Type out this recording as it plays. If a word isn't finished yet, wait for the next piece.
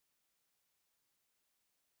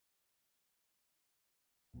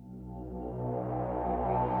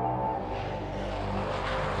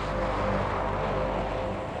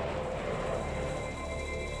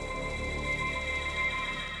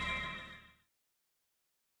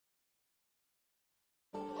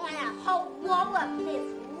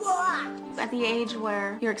At the age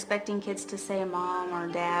where you're expecting kids to say mom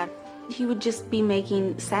or dad, he would just be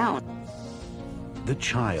making sound. The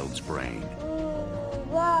child's brain.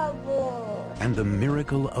 And the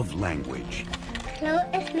miracle of language.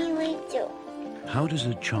 How does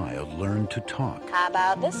a child learn to talk? How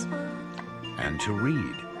about this one? And to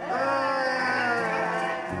read?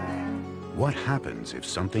 What happens if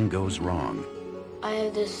something goes wrong? I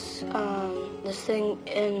have this thing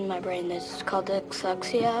in my brain that's called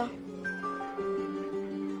dyslexia.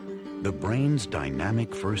 The brain's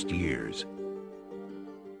dynamic first years.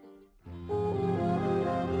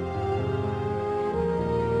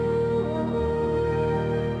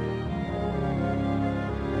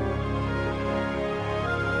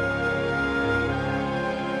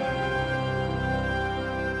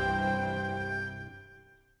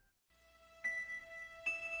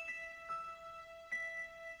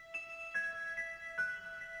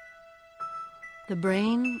 The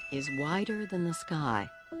brain is wider than the sky,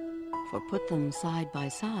 for put them side by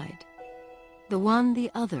side. The one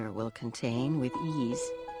the other will contain with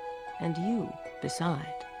ease, and you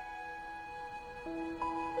beside.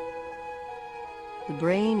 The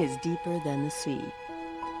brain is deeper than the sea,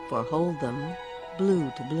 for hold them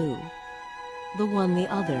blue to blue. The one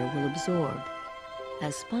the other will absorb,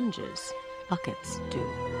 as sponges buckets do.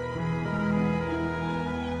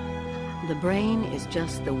 The brain is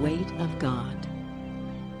just the weight of God.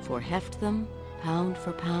 For heft them pound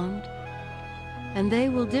for pound, and they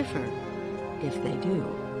will differ, if they do,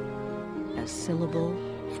 a syllable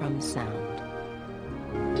from sound.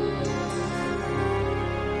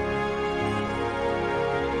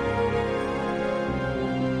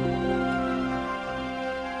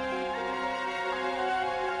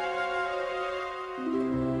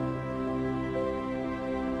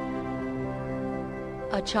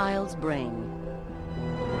 A child's brain.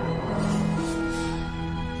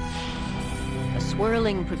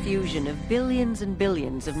 Swirling profusion of billions and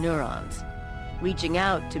billions of neurons, reaching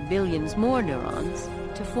out to billions more neurons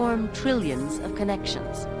to form trillions of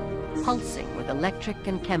connections, pulsing with electric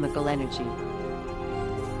and chemical energy.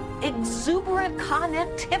 Exuberant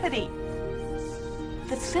connectivity.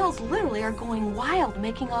 The cells literally are going wild,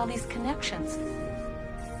 making all these connections,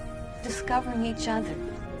 discovering each other,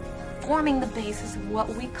 forming the basis of what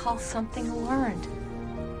we call something learned.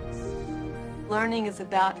 Learning is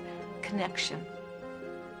about connection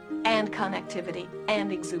and connectivity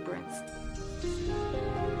and exuberance.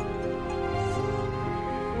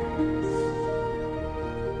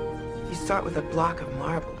 You start with a block of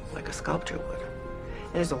marble, like a sculptor would.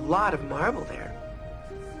 And there's a lot of marble there.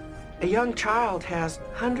 A young child has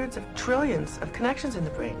hundreds of trillions of connections in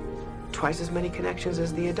the brain, twice as many connections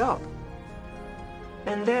as the adult.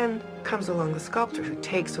 And then comes along the sculptor who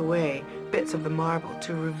takes away bits of the marble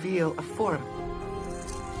to reveal a form.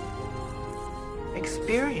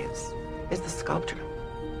 Experience is the sculptor.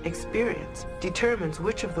 Experience determines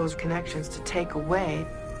which of those connections to take away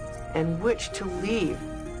and which to leave.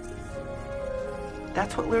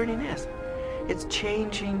 That's what learning is. It's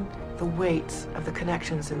changing the weights of the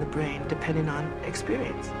connections in the brain depending on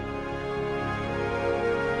experience.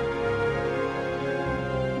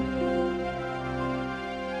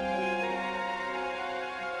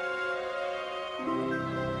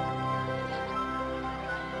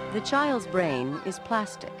 The child's brain is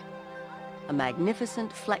plastic, a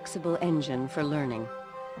magnificent flexible engine for learning.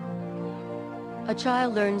 A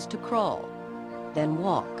child learns to crawl, then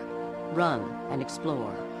walk, run, and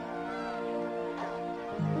explore.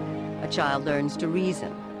 A child learns to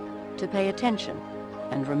reason, to pay attention,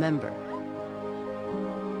 and remember.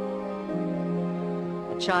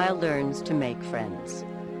 A child learns to make friends.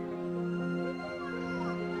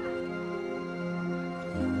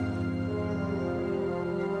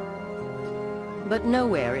 But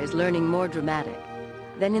nowhere is learning more dramatic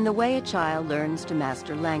than in the way a child learns to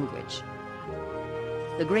master language.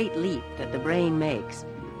 The great leap that the brain makes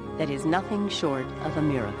that is nothing short of a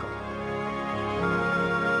miracle.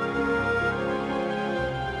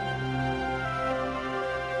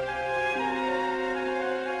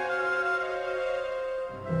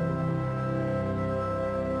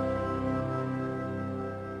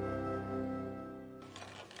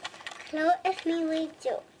 Hello, it's me,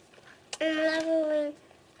 Rachel. I'm leveling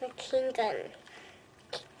the kingdom.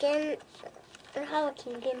 Kingdom, I have a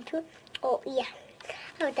kingdom too. Oh, yeah.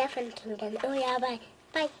 I have a different kingdom. Oh, yeah, bye.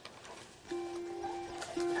 Bye.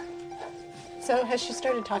 So, has she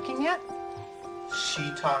started talking yet? She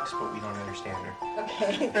talks, but we don't understand her.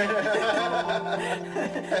 Okay.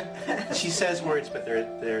 She says words, but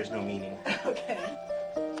there is no meaning. Okay.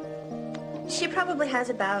 She probably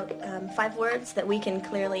has about 5 words that we can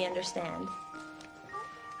clearly understand.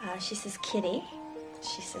 She says kitty.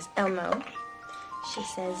 She says Elmo. She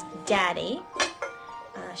says daddy.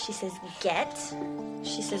 She says get.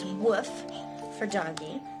 She says woof for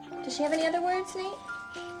doggy. Does she have any other words, Nate?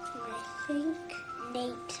 I think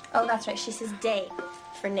Nate. Oh, that's right. She says day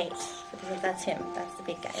for Nate. Because that's him. That's the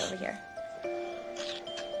big guy over here.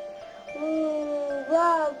 Ooh,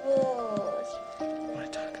 bubbles. I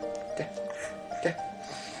want to talk. Da, da,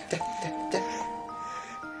 da, da, da.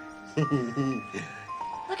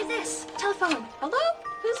 Look at this. Telephone. Hello?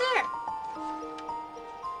 Who's there?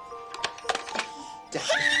 Da,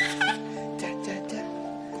 da, da, da,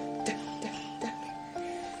 da, da,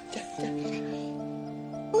 da, da.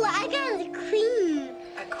 Ooh, I got a queen.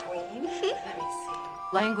 A queen? Let me see.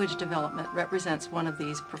 Language development represents one of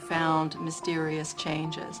these profound, mysterious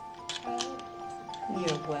changes.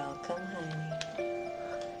 You're welcome, honey.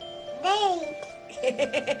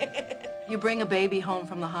 Nate. You bring a baby home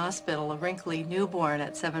from the hospital, a wrinkly newborn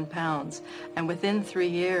at 7 pounds, and within 3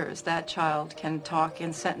 years, that child can talk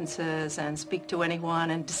in sentences and speak to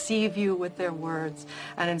anyone and deceive you with their words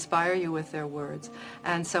and inspire you with their words.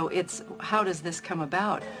 And so it's, how does this come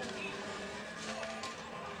about?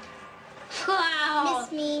 Wow.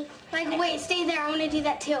 Miss me. Like, wait, stay there. I want to do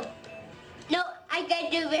that too. No, I gotta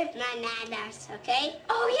do with bananas, okay?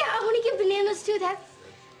 Oh, yeah, I want to give bananas too. That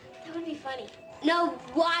would be funny. No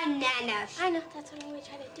bananas. I know, that's what I'm going to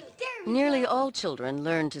try to do. There. Nearly all children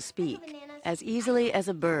learn to speak as easily as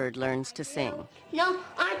a bird learns to sing. No,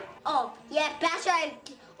 oh, yeah, that's right.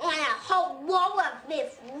 On a whole wall of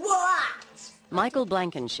this rocks. Michael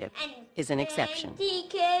Blankenship is an exception.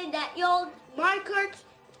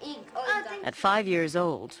 At 5 years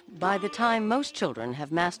old, by the time most children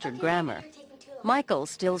have mastered grammar, Michael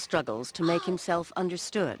still struggles to make himself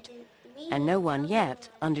understood, and no one yet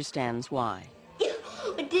understands why.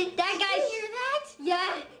 Did that guy hear that?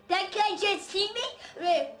 Yeah, that guy just see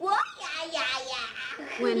me? What? Yeah.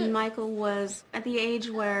 When Michael was at the age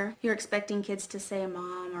where you're expecting kids to say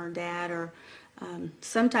mom or dad or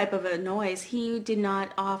some type of a noise, he did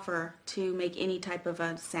not offer to make any type of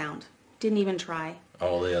a sound. Didn't even try.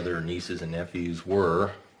 All the other nieces and nephews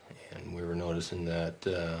were, and we were noticing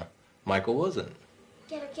that Michael wasn't.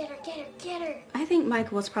 Get her. I think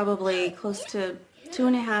Michael was probably close to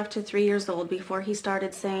 2.5 to 3 years old before he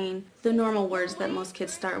started saying the normal words that most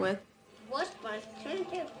kids start with. What's my turn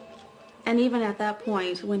too? And even at that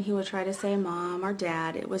point, when he would try to say mom or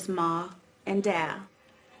dad, it was ma and da.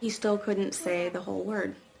 He still couldn't say the whole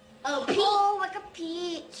word. Oh, like a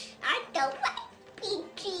peach. I don't like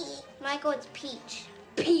peachy. Michael, it's peach.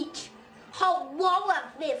 Peach. Whole wall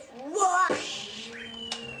of this wash.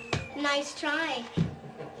 Nice try.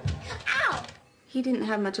 Ow! He didn't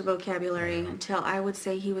have much of a vocabulary until I would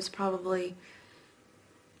say he was probably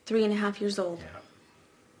 3.5 years old. Yeah.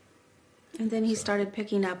 And then he started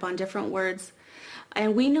picking up on different words.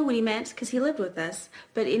 And we knew what he meant because he lived with us,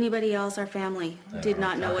 but anybody else, our family, did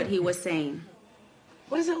not know what he was saying.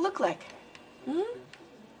 What does it look like?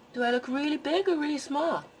 Do I look really big or really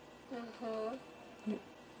small?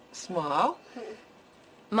 Small?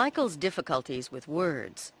 Michael's difficulties with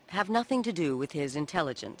words have nothing to do with his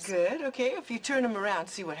intelligence. Good, okay. If you turn him around,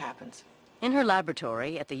 see what happens. In her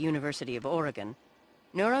laboratory at the University of Oregon,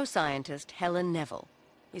 neuroscientist Helen Neville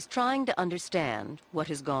is trying to understand what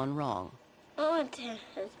has gone wrong. I want to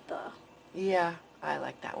his ball. Yeah, I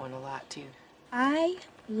like that one a lot, too. I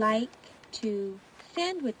like to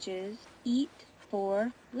sandwiches eat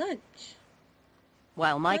for lunch.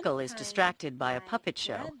 While Michael is distracted by a puppet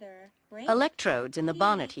show, electrodes in the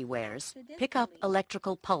bonnet he wears pick up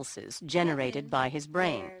electrical pulses generated by his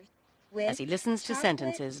brain as he listens to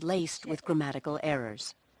sentences laced with grammatical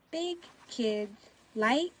errors. Big kids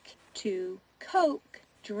like to Coke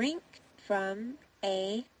drink from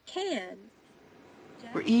a can.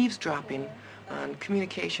 We're eavesdropping on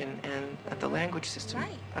communication and the language system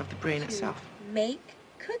of the brain itself. Make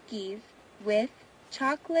cookies with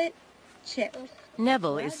chocolate chips.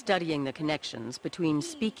 Neville is studying the connections between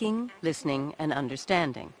speaking, listening, and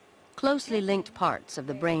understanding, closely linked parts of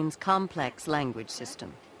the brain's complex language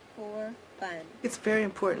system. For fun. It's very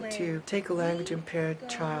important to take a language-impaired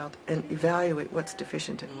child and evaluate what's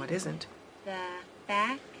deficient and what isn't. The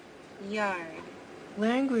backyard.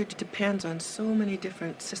 Language depends on so many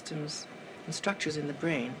different systems and structures in the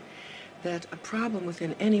brain that a problem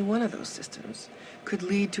within any one of those systems could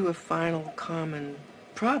lead to a final common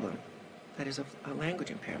problem, that is, a language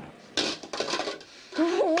impairment.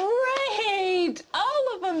 Great!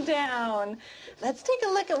 All of them down. Let's take a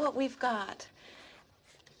look at what we've got.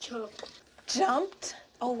 Jumped. Jumped?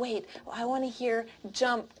 Oh, wait. I want to hear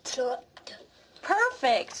jumped.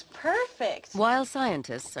 Perfect, perfect. While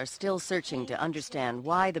scientists are still searching to understand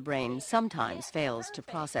why the brain sometimes fails to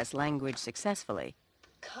process language successfully,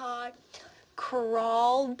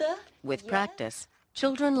 Crawled. with practice,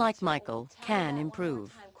 children like Michael can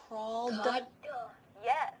improve. Crawled.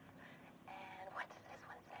 Yes.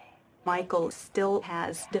 Michael still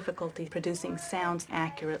has difficulty producing sounds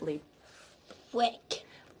accurately. Wick.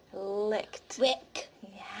 Licked. Wick.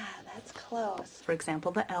 Yeah, that's close. For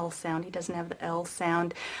example, the L sound, he doesn't have the L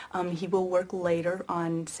sound. He will work later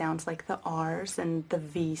on sounds like the R's and the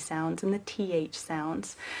V sounds and the TH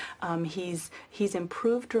sounds. He's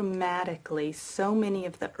improved dramatically. So many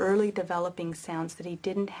of the early developing sounds that he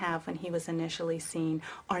didn't have when he was initially seen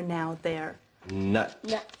are now there. Nut.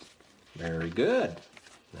 Nut. Very good.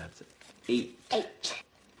 That's 8. 8.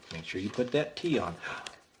 Make sure you put that T on.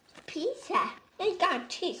 Pizza. They got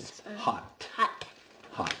cheese. Hot. Hot.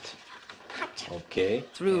 Hot. Hot. Okay.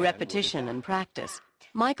 Through repetition and practice,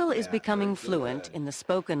 Michael is becoming fluent in the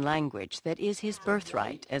spoken language that is his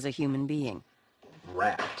birthright as a human being.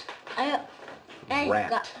 Rat. I Rat.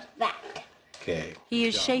 got that. Okay. He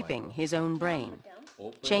is shaping his own brain,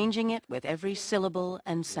 Open. changing it with every syllable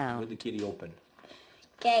and With sound. the kitty open.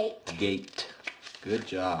 Gate. Gate. Good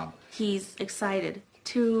job. He's excited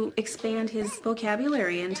to expand his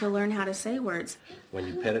vocabulary and to learn how to say words. When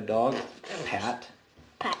you pet a dog, pat.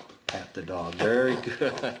 Pat. Pat the dog. Very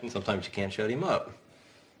good. Sometimes you can't shut him up,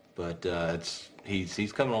 but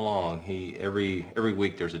he's coming along. Every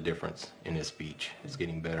week there's a difference in his speech. It's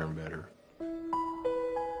getting better and better.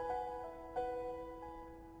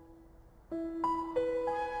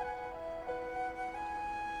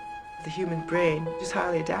 The human brain is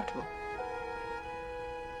highly adaptable.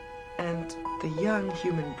 And the young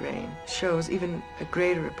human brain shows even a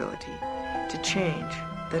greater ability to change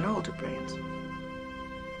than older brains.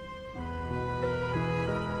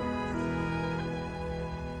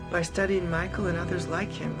 By studying Michael and others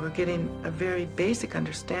like him, we're getting a very basic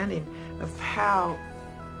understanding of how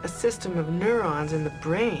a system of neurons in the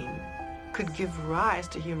brain could give rise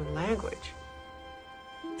to human language.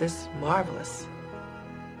 This marvelous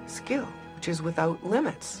skill, which is without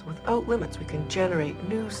limits. Without limits, we can generate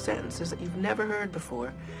new sentences that you've never heard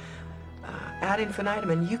before, ad infinitum,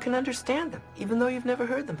 and you can understand them, even though you've never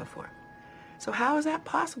heard them before. So how is that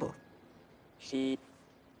possible?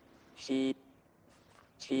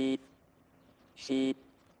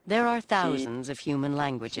 There are thousands of human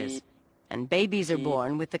languages, and babies are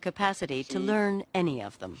born with the capacity to learn any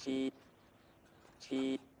of them.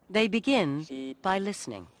 They begin by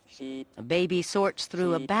listening. A baby sorts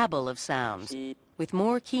through a babble of sounds with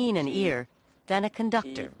more keen an ear than a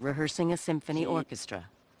conductor rehearsing a symphony orchestra.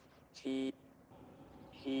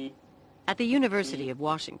 At the University of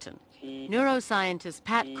Washington, neuroscientist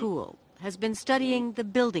Pat Cool has been studying the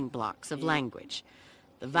building blocks of language,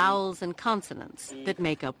 the vowels and consonants that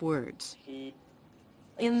make up words.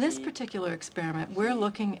 In this particular experiment, we're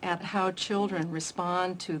looking at how children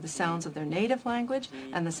respond to the sounds of their native language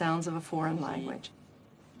and the sounds of a foreign language.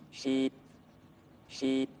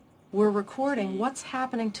 We're recording what's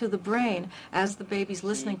happening to the brain as the baby's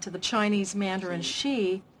listening to the Chinese Mandarin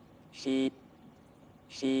she.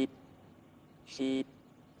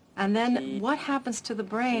 And then what happens to the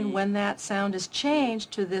brain when that sound is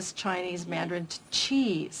changed to this Chinese Mandarin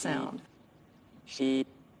chi sound?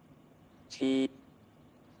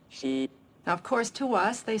 Now, of course, to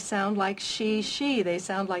us, they sound like she. They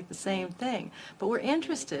sound like the same thing. But we're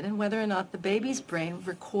interested in whether or not the baby's brain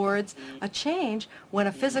records a change when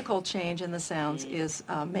a physical change in the sounds is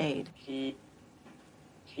made.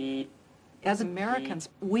 As Americans,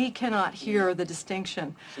 we cannot hear the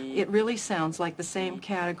distinction. It really sounds like the same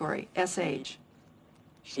category, SH.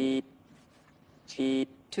 To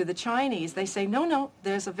the Chinese, they say, no,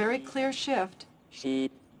 there's a very clear shift.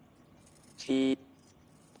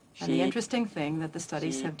 And the interesting thing that the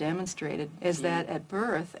studies have demonstrated is that at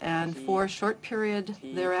birth and for a short period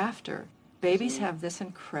thereafter, babies have this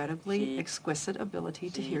incredibly exquisite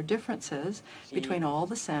ability to hear differences between all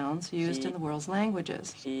the sounds used in the world's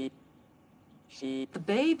languages. The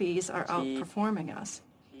babies are outperforming us.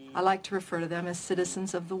 I like to refer to them as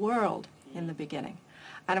citizens of the world in the beginning.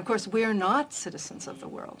 And of course, we're not citizens of the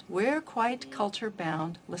world. We're quite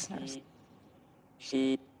culture-bound listeners.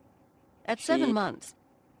 At 7 months,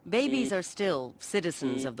 babies are still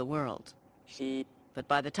citizens of the world. But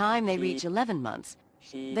by the time they reach 11 months,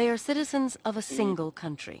 they are citizens of a single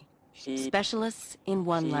country, specialists in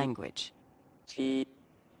one language.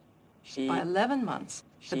 By 11 months,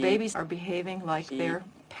 the babies are behaving like their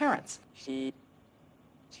parents.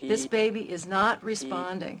 This baby is not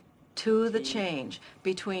responding to the change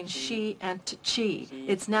between she and chi.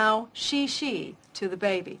 It's now she to the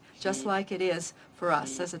baby, just like it is for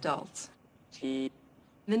us as adults. The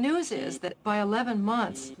news is that by 11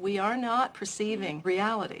 months, we are not perceiving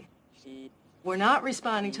reality. We're not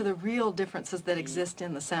responding to the real differences that exist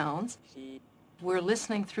in the sounds. We're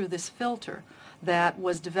listening through this filter that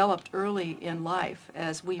was developed early in life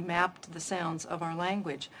as we mapped the sounds of our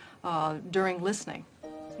language during listening.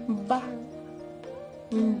 Ba.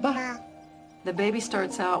 Ba. The baby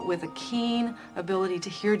starts out with a keen ability to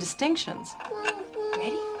hear distinctions.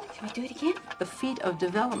 Ready? Can we do it again? The feat of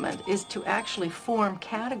development is to actually form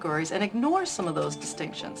categories and ignore some of those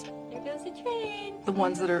distinctions. There goes the train. The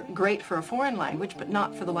ones that are great for a foreign language, but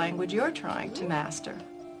not for the language you're trying to master.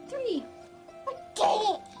 3.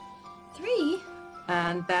 3?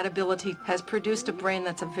 And that ability has produced a brain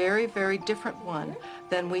that's a very, very different one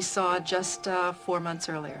than we saw just 4 months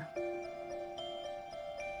earlier.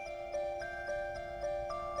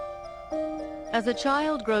 As a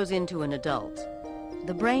child grows into an adult,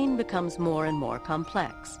 the brain becomes more and more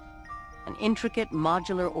complex, an intricate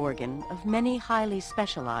modular organ of many highly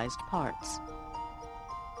specialized parts.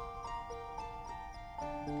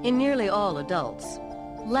 In nearly all adults,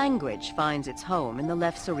 language finds its home in the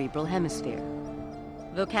left cerebral hemisphere.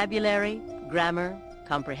 Vocabulary, grammar,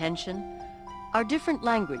 comprehension are different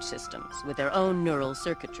language systems with their own neural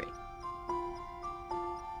circuitry.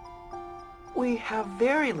 We have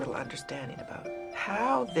very little understanding about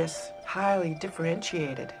how this highly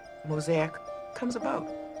differentiated mosaic comes about.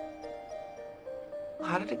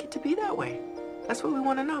 How did it get to be that way? That's what we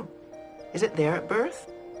want to know. Is it there at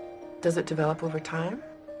birth? Does it develop over time?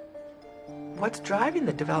 What's driving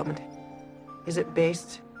the development? Is it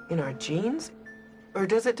based in our genes, or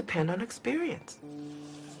does it depend on experience?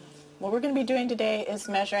 What we're going to be doing today is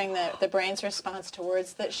measuring the brain's response to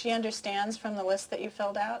words that she understands from the list that you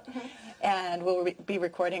filled out. And we'll be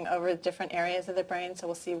recording over different areas of the brain, so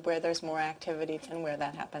we'll see where there's more activity and where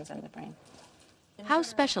that happens in the brain. How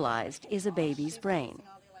specialized is a baby's brain?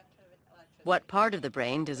 What part of the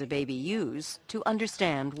brain does a baby use to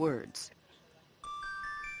understand words?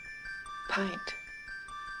 Pint.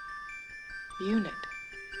 Unit.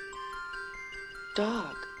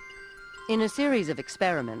 Dog. In a series of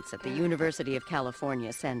experiments at the University of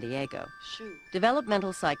California, San Diego,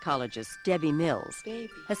 developmental psychologist Debbie Mills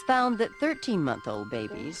has found that 13-month-old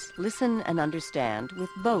babies listen and understand with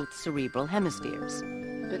both cerebral hemispheres.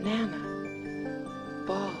 Banana.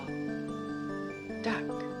 Ball.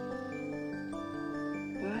 Duck.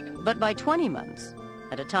 What? But by 20 months,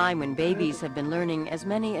 at a time when babies have been learning as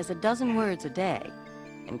many as a dozen words a day,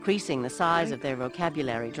 increasing the size of their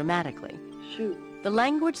vocabulary dramatically, the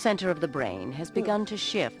language center of the brain has begun to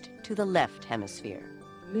shift to the left hemisphere.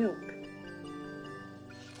 Milk.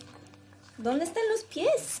 ¿Dónde están los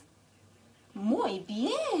pies? Muy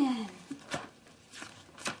bien.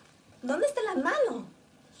 ¿Dónde está la mano?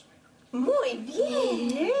 Muy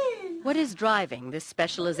bien. What is driving this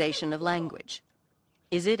specialization of language?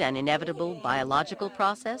 Is it an inevitable biological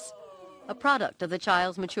process, a product of the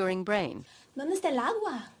child's maturing brain? ¿Dónde está el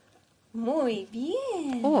agua? Muy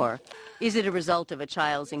bien. Or is it a result of a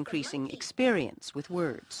child's increasing experience with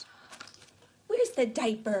words? Where's the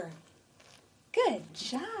diaper? Good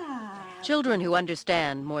job. Children who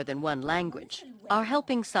understand more than one language are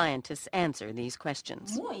helping scientists answer these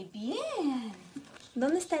questions. Muy bien.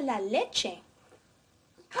 ¿Dónde está la leche?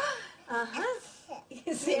 Ajá.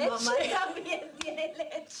 Sí, mamá también tiene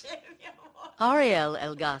leche, mi amor. Ariel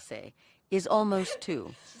Elgase is almost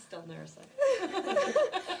 2. She's still nursing.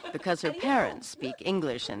 Because her parents speak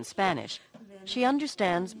English and Spanish, she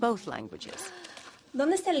understands both languages.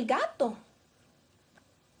 ¿Dónde está el gato?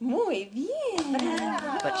 Muy bien.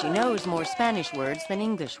 But she knows more Spanish words than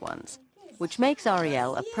English ones, which makes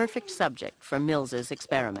Ariel a perfect subject for Mills's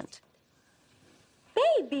experiment.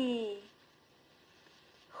 Baby.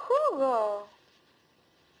 Jugo.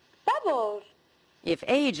 Bubbles. If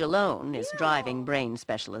age alone is driving brain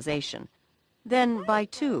specialization, then by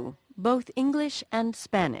 2, both English and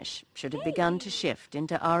Spanish should have begun to shift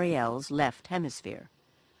into Ariel's left hemisphere.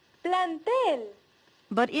 Plantel.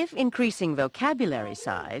 But if increasing vocabulary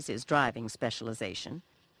size is driving specialization,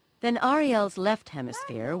 then Ariel's left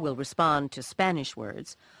hemisphere will respond to Spanish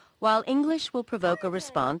words, while English will provoke a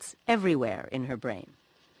response everywhere in her brain.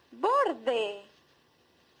 Borde.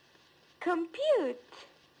 Compute.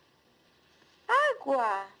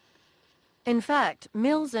 Agua. In fact,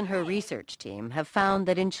 Mills and her research team have found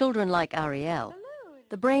that in children like Ariel,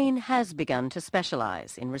 the brain has begun to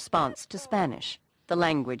specialize in response to Spanish, the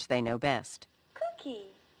language they know best. Cookie.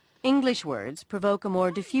 English words provoke a more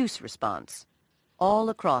diffuse response, all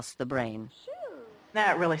across the brain.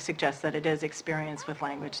 That really suggests that it is experience with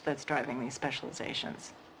language that's driving these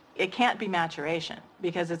specializations. It can't be maturation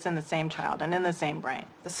because it's in the same child and in the same brain.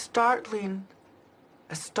 The startling,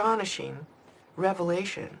 astonishing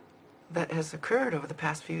revelation that has occurred over the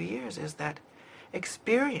past few years is that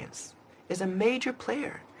experience is a major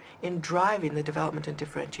player in driving the development and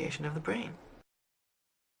differentiation of the brain.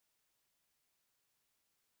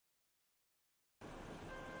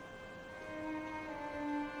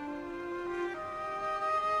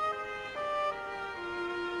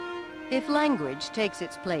 If language takes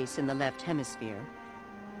its place in the left hemisphere,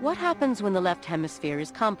 what happens when the left hemisphere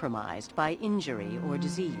is compromised by injury or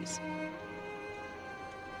disease?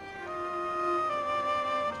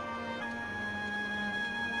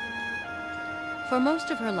 For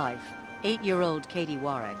most of her life, 8-year-old Katie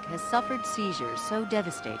Warwick has suffered seizures so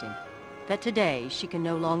devastating that today she can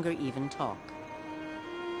no longer even talk.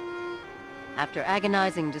 After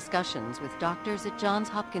agonizing discussions with doctors at Johns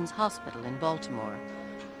Hopkins Hospital in Baltimore,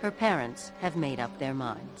 her parents have made up their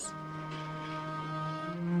minds.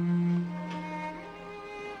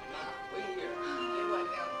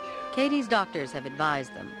 Katie's doctors have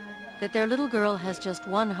advised them that their little girl has just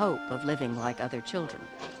one hope of living like other children.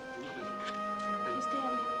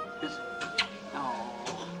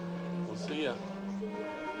 We'll see ya.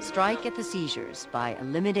 Strike at the seizures by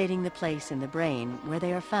eliminating the place in the brain where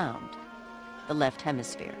they are found, the left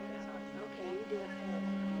hemisphere.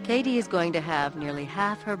 Katie is going to have nearly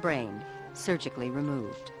half her brain surgically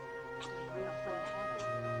removed.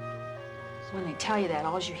 When they tell you that,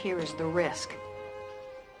 all you hear is the risk.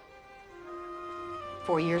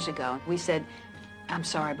 4 years ago, we said, I'm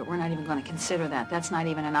sorry, but we're not even going to consider that. That's not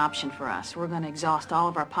even an option for us. We're going to exhaust all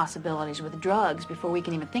of our possibilities with drugs before we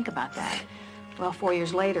can even think about that. Well, 4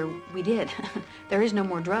 years later, we did. There is no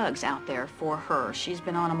more drugs out there for her. She's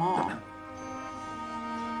been on them all.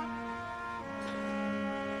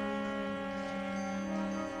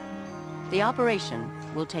 The operation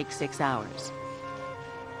will take 6 hours.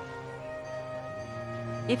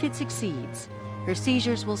 If it succeeds, her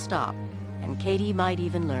seizures will stop, and Katie might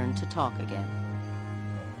even learn to talk again.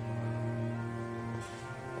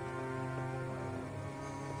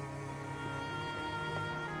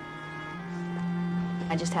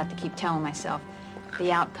 I just have to keep telling myself,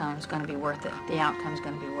 the outcome's going to be worth it. The outcome's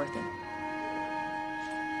going to be worth it.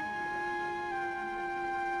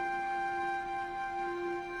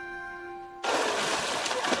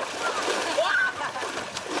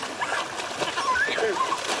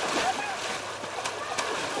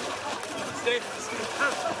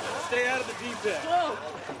 Stay out of the deep end.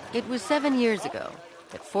 It was 7 years ago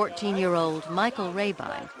that 14-year-old Michael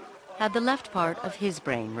Rabine had the left part of his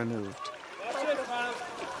brain removed.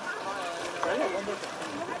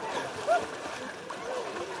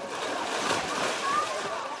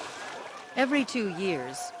 Every 2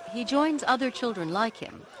 years, he joins other children like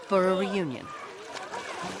him for a reunion.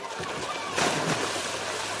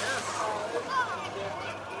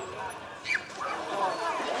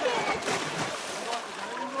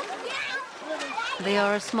 They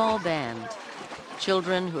are a small band,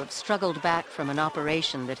 children who have struggled back from an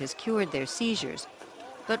operation that has cured their seizures,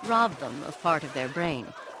 but robbed them of part of their brain,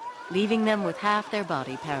 leaving them with half their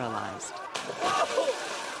body paralyzed.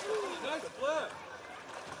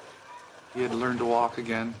 He had learned to walk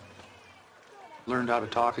again, learned how to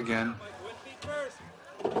talk again.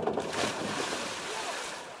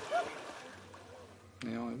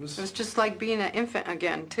 You know, it was just like being an infant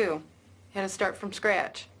again, too. He had to start from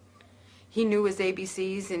scratch. He knew his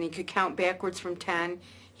ABCs and he could count backwards from 10.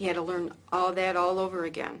 He had to learn all that all over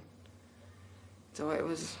again. So it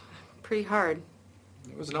was pretty hard.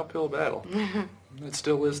 It was an uphill battle. It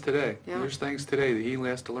still is today. Yeah. There's things today that he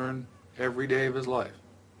has to learn every day of his life.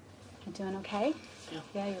 You doing okay?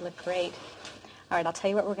 Yeah, you look great. All right, I'll tell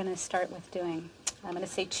you what we're going to start with doing. I'm going to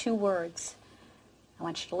say 2 words. I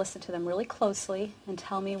want you to listen to them really closely and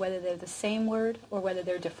tell me whether they're the same word or whether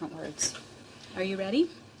they're different words. Are you ready?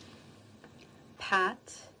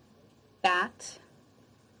 Pat, bat.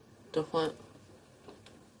 Different.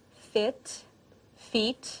 Fit,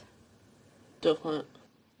 feet. Different.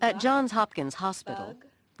 At Johns Hopkins Hospital,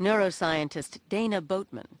 neuroscientist Dana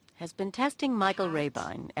Boatman has been testing Michael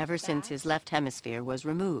Rabine ever since his left hemisphere was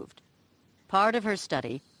removed. Part of her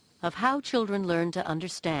study of how children learn to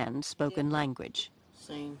understand spoken language.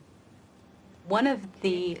 Same. One of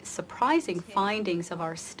the surprising findings of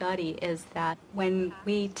our study is that when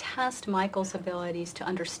we test Michael's abilities to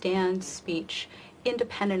understand speech,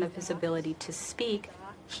 independent of his ability to speak,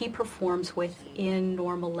 he performs within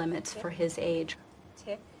normal limits for his age.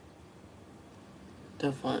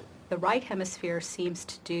 Different. The right hemisphere seems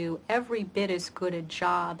to do every bit as good a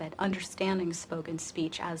job at understanding spoken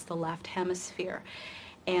speech as the left hemisphere.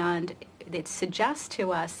 And it suggests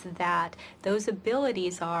to us that those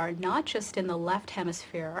abilities are not just in the left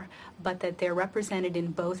hemisphere, but that they're represented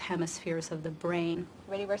in both hemispheres of the brain.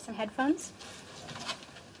 Ready to wear some headphones?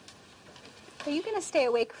 Are you going to stay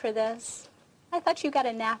awake for this? I thought you got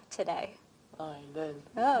a nap today. I did.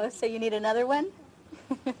 Oh, so you need another one?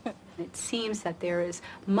 It seems that there is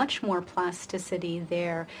much more plasticity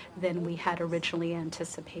there than we had originally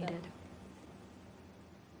anticipated.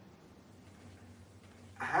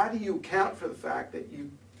 How do you account for the fact that you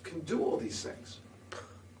can do all these things?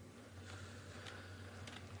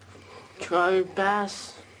 Try your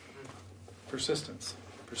best. Persistence.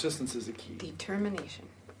 Persistence is the key. Determination.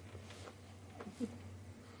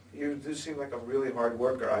 You do seem like a really hard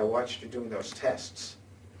worker. I watched you doing those tests.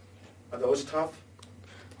 Are those tough?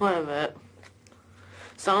 Wait a bit.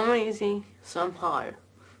 Some easy, some hard.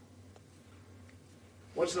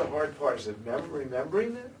 What's the hard part? Is it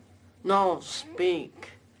remembering it? No, speak.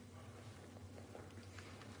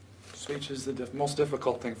 Speech is the most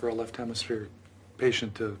difficult thing for a left hemisphere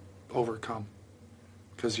patient to overcome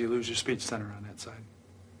because you lose your speech center on that side.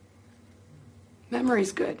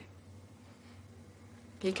 Memory's good.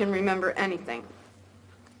 You can remember anything.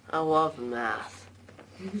 I love math.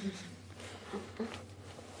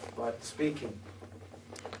 But speaking?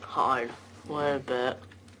 Hard. Wait a bit.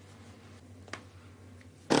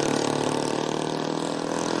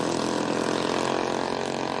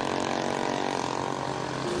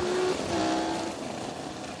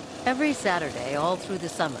 Every Saturday, all through the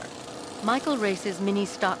summer, Michael races mini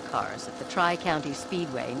stock cars at the Tri-County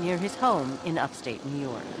Speedway near his home in upstate New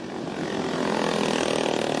York.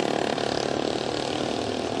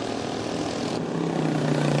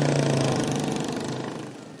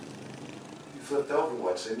 You flipped over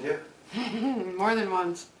once, didn't you? More than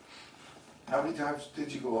once. How many times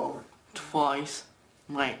did you go over? Twice.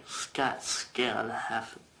 I got scared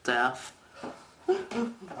half to death.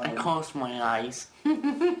 I closed my eyes.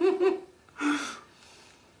 You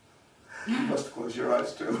must close your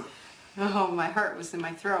eyes too. Oh, my heart was in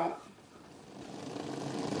my throat.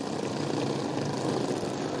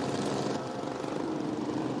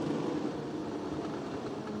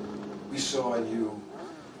 We saw you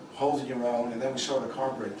holding your own, and then we saw the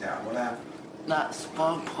car break down. What happened? That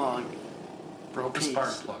spark plug. Broke the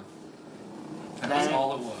spark plug. That- That's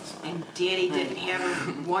all it was. And Daddy didn't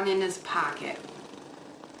have one in his pocket.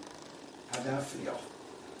 How'd that feel?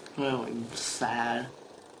 Really sad.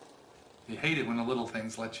 You hate it when the little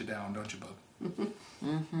things let you down, don't you, Bub?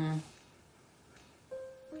 Mm-hmm.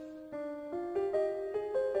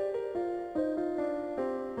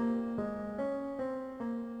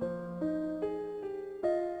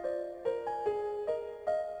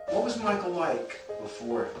 What was Michael like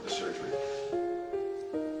before the surgery?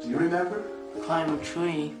 Do you remember? Climb a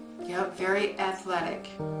tree. Yep, very athletic.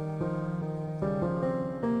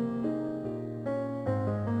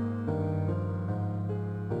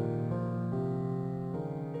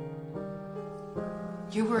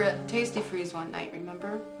 You were at Tasty Freeze one night,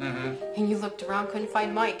 remember? Mm-hmm. And you looked around, couldn't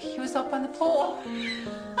find Mike. He was up on the pole.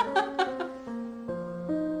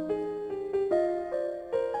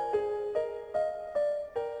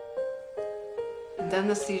 And then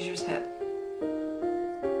the seizures hit.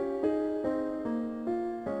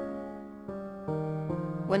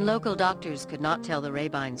 When local doctors could not tell the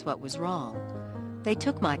Rabines what was wrong, they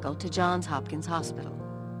took Michael to Johns Hopkins Hospital.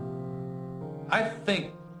 I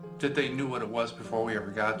think that they knew what it was before we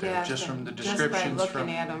ever got there, just from the descriptions. Just by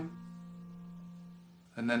looking at him.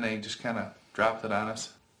 And then they just kind of dropped it on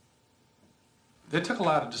us. It took a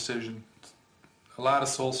lot of decision, a lot of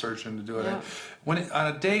soul searching to do it. Yeah.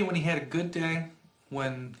 On a day when he had a good day,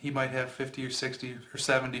 when he might have 50 or 60 or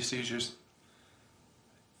 70 seizures,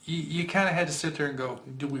 you kind of had to sit there and go,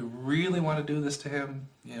 do we really want to do this to him?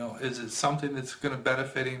 You know, is it something that's going to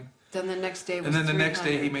benefit him? Then the next day was And then the next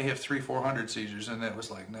day 300. he may have 300-400 seizures, and it was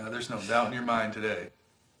like, no, there's no doubt in your mind today.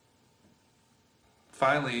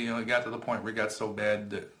 Finally, you know, it got to the point where it got so bad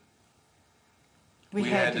that we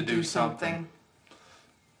had to do something.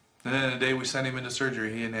 And then the day we sent him into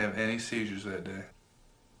surgery, he didn't have any seizures that day.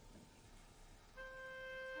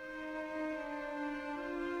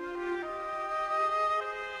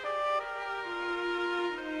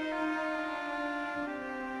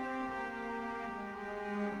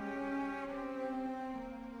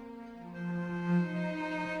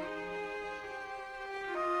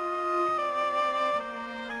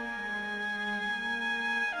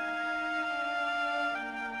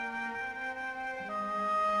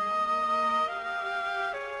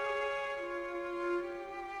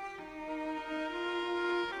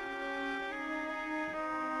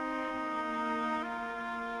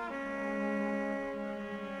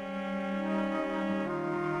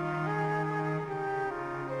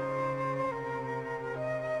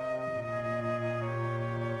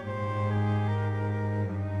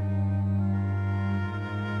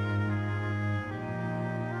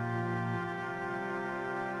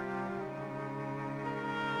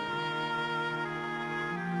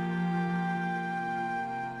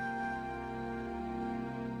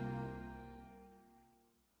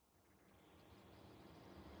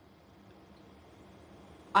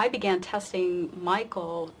 I began testing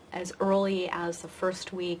Michael as early as the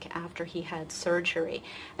first week after he had surgery.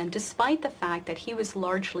 And despite the fact that he was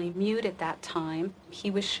largely mute at that time, he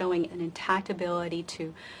was showing an intact ability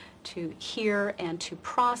to hear and to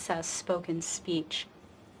process spoken speech.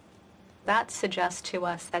 That suggests to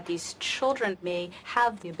us that these children may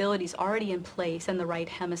have the abilities already in place in the right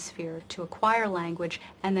hemisphere to acquire language,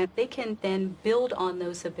 and that they can then build on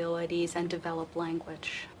those abilities and develop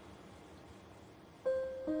language.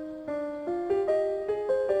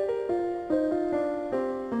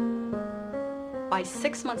 By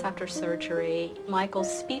 6 months after surgery,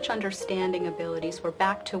 Michael's speech understanding abilities were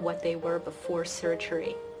back to what they were before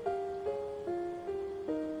surgery.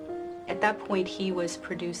 At that point, he was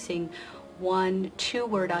producing 1,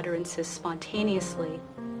 2-word utterances spontaneously.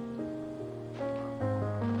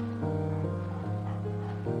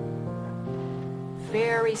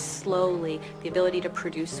 Very slowly, the ability to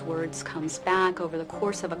produce words comes back over the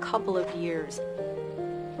course of a couple of years.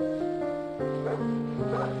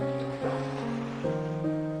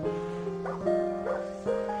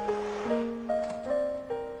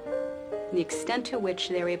 The extent to which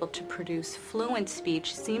they're able to produce fluent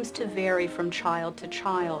speech seems to vary from child to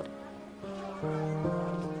child.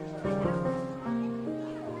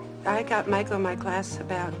 I got Michael in my class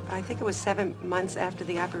about, I think it was 7 months after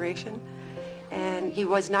the operation, and he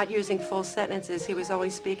was not using full sentences. He was only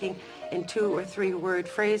speaking in 2 or 3 word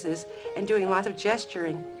phrases and doing lots of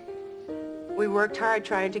gesturing. We worked hard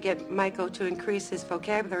trying to get Michael to increase his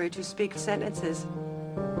vocabulary to speak sentences.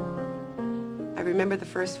 I remember the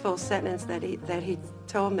first full sentence that he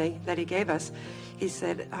told me, that he gave us. He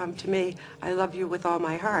said to me, "I love you with all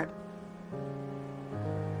my heart."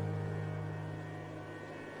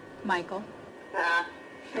 Michael?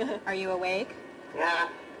 Are you awake? Yeah.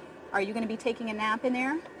 Are you going to be taking a nap in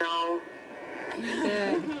there? No.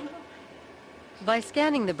 Good. By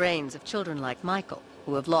scanning the brains of children like Michael,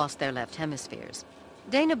 who have lost their left hemispheres,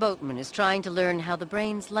 Dana Boatman is trying to learn how the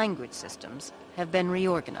brain's language systems have been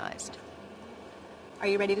reorganized. Are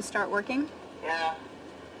you ready to start working? Yeah.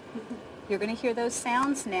 You're going to hear those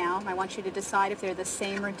sounds now. I want you to decide if they're the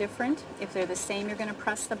same or different. If they're the same, you're going to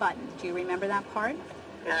press the button. Do you remember that part?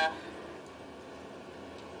 Yeah.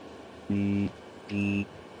 We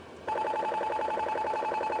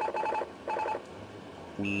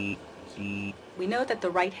know that the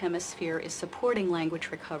right hemisphere is supporting language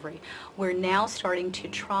recovery. We're now starting to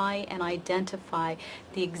try and identify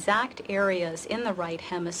the exact areas in the right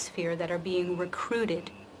hemisphere that are being recruited.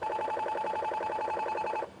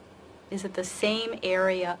 Is it the same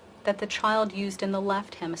area that the child used in the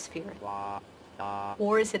left hemisphere?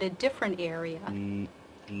 Or is it a different area?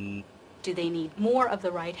 Do they need more of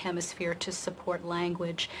the right hemisphere to support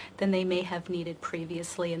language than they may have needed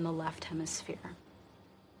previously in the left hemisphere?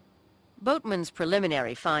 Boatman's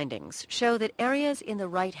preliminary findings show that areas in the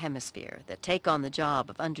right hemisphere that take on the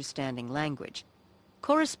job of understanding language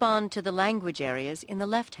correspond to the language areas in the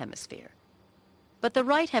left hemisphere. But the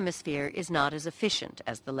right hemisphere is not as efficient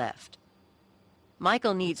as the left.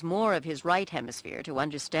 Michael needs more of his right hemisphere to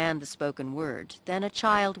understand the spoken word than a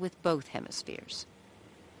child with both hemispheres.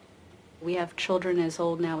 We have children as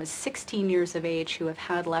old now as 16 years of age who have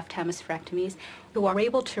had left hemispherectomies, who are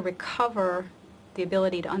able to recover the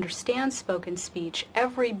ability to understand spoken speech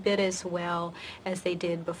every bit as well as they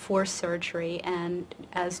did before surgery, and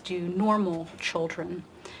as do normal children.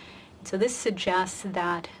 So this suggests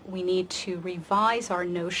that we need to revise our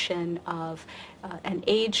notion of an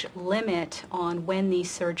age limit on when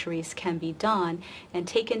these surgeries can be done, and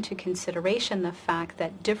take into consideration the fact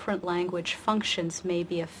that different language functions may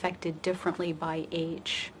be affected differently by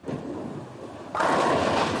age. All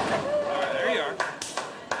right, there you are.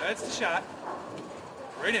 That's the shot.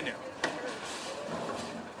 Right in there.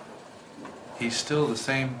 He's still the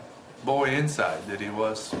same boy inside that he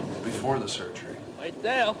was before the surgery. Right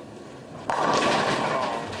there.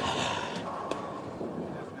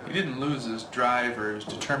 He didn't lose his drive or his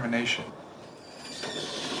determination.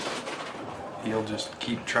 He'll just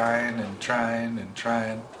keep trying and trying and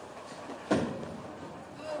trying. Get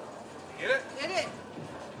it? Did it?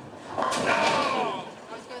 No! I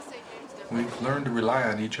was going to say James did. We've learned to rely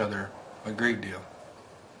on each other a great deal.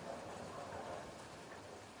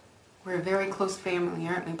 We're a very close family,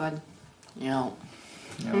 aren't we, bud? Yeah.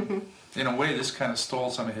 You know, in a way, this kind of stole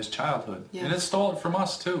some of his childhood. Yeah. And it stole it from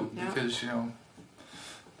us, too. Yeah. Because, you know,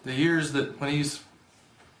 the years that when he's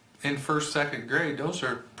in first, second grade, those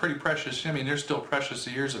are pretty precious. I mean, they're still precious,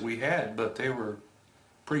 the years that we had, but they were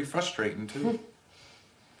pretty frustrating, too.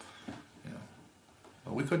 You know,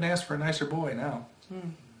 but we couldn't ask for a nicer boy now.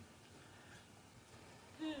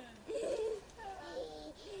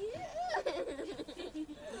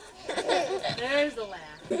 There's the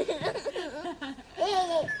laugh.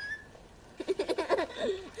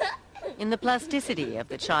 In the plasticity of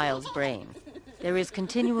the child's brain, there is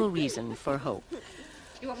continual reason for hope.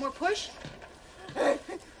 You want more push?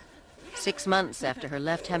 6 months after her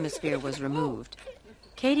left hemisphere was removed,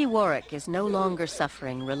 Katie Warwick is no longer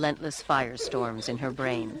suffering relentless firestorms in her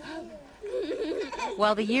brain.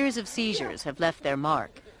 While the years of seizures have left their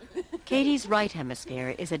mark, Katie's right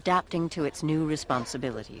hemisphere is adapting to its new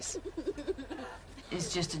responsibilities.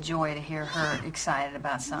 It's just a joy to hear her excited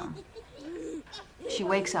about something. She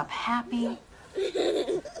wakes up happy.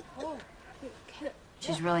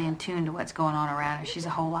 She's really in tune to what's going on around her. She's a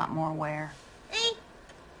whole lot more aware.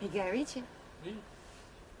 You gotta reach it.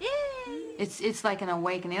 It's like an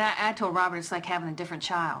awakening. I told Robert it's like having a different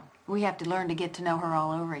child. We have to learn to get to know her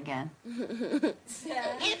all over again.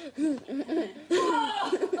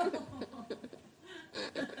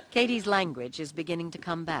 Katie's language is beginning to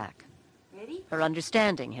come back. Her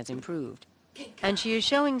understanding has improved, and she is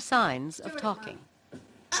showing signs of talking.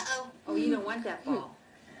 Oh, you don't want that ball.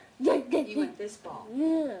 You want this ball.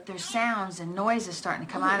 There's sounds and noises starting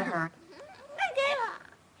to come out of her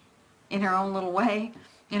in her own little way,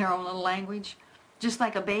 in her own little language, just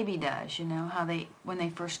like a baby does, you know, how when they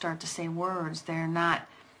first start to say words, they're not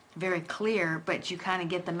very clear, but you kind of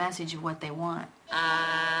get the message of what they want.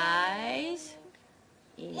 Eyes,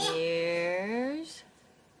 ears,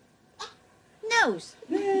 nose.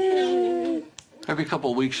 Every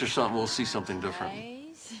couple of weeks or something, we'll see something different.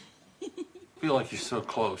 Feel like you're so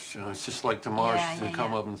close, you know. It's just like tomorrow she's gonna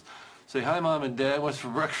come up and say, "Hi, Mom and Dad, what's for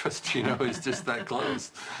breakfast?" You know, it's just that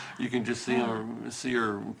close. You can just see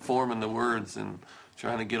her forming the words and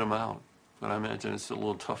trying to get them out. But I imagine it's a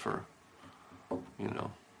little tougher, you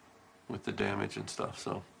know, with the damage and stuff.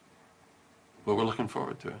 So, but we're looking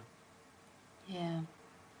forward to it. Yeah.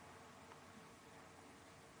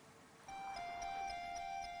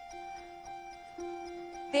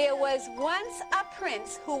 There was once a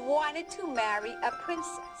prince who wanted to marry a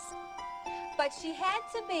princess, but she had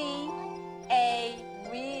to be a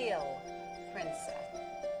real princess.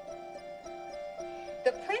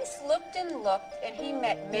 The prince looked and looked, and he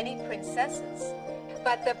met many princesses,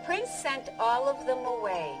 but the prince sent all of them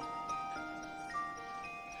away.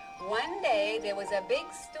 One day, there was a big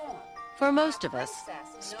storm. For most of us,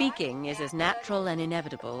 speaking is as natural and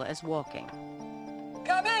inevitable as walking.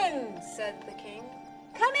 "Come in," said the king.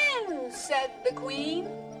 "Come in," said the queen.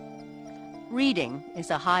 Reading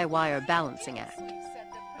is a high-wire balancing act,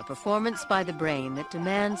 a performance by the brain that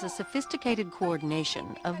demands a sophisticated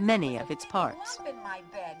coordination of many of its parts. In my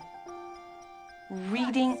bed.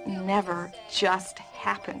 Reading never just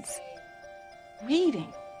happens.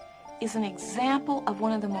 Reading is an example of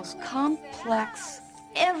one of the most complex,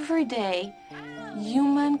 everyday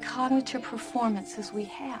human cognitive performances we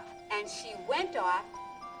have. And she went off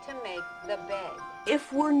to make the bed.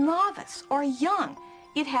 If we're novice or young,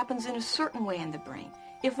 it happens in a certain way in the brain.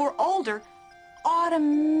 If we're older,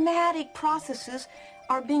 automatic processes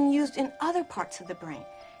are being used in other parts of the brain.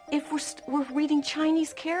 If we're reading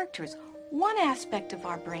Chinese characters, one aspect of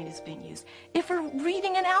our brain is being used. If we're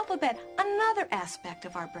reading an alphabet, another aspect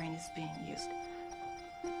of our brain is being used.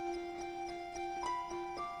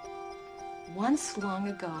 Once long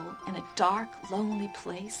ago, in a dark, lonely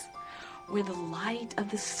place, where the light of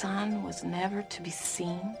the sun was never to be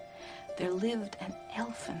seen, there lived an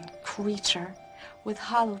elfin creature with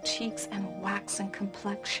hollow cheeks and waxen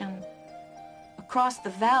complexion. Across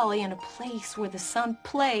the valley, in a place where the sun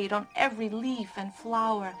played on every leaf and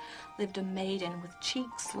flower, lived a maiden with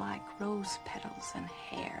cheeks like rose petals and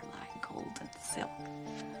hair like golden silk.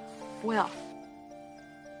 Well,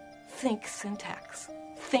 think syntax,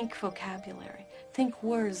 think vocabulary, think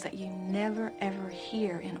words that you never ever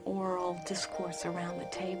hear in oral discourse around the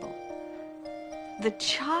table. The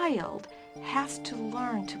child has to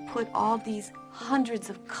learn to put all these hundreds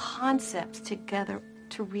of concepts together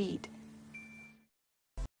to read.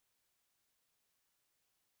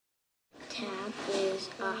 Tab is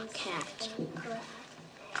a cat.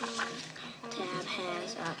 Tab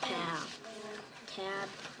has a pal. Tab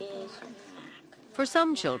is Mac. For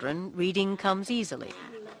some children, reading comes easily.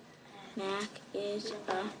 Mac is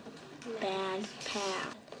a bad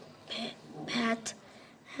pal. Pat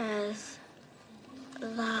has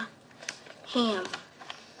the ham.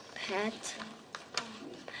 Pat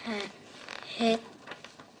hit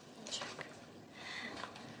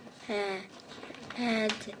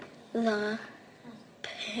had the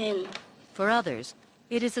pen. For others,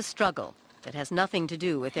 it is a struggle that has nothing to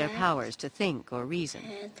do with their powers to think or reason.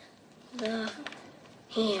 Had the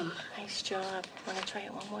ham. Nice job. Want to try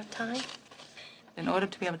it one more time? In order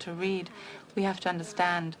to be able to read, we have to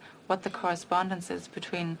understand what the correspondence is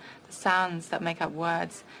between the sounds that make up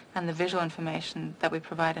words and the visual information that we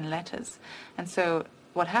provide in letters. And so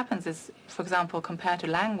what happens is, for example, compared to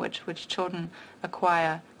language, which children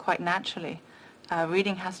acquire quite naturally,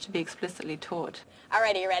 reading has to be explicitly taught. All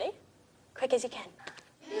right, are you ready? Quick as you can.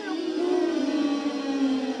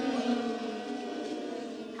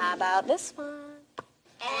 How about this one?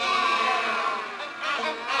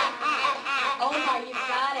 Omar, you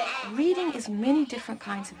got it. Reading is many different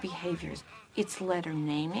kinds of behaviors. It's letter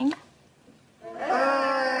naming.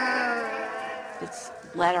 It's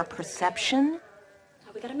letter perception.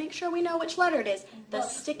 We gotta make sure we know which letter it is. The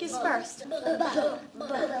stick is first.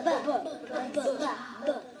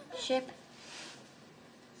 Ship.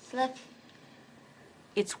 Slip.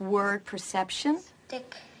 It's word perception.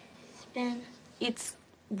 Stick. Spin. It's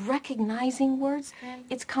recognizing words.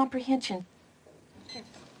 It's comprehension. Tap.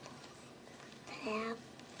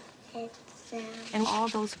 Hit. Sound. And all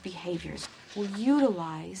those behaviors will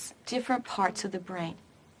utilize different parts of the brain.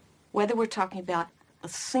 Whether we're talking about a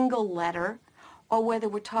single letter or whether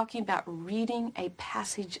we're talking about reading a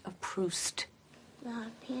passage of Proust. The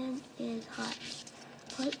pan is hot.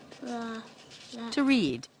 Put the... To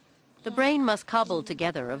read, the brain must cobble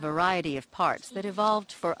together a variety of parts that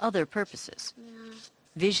evolved for other purposes.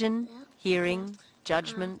 Vision, hearing,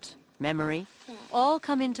 judgment, memory, all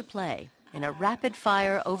come into play in a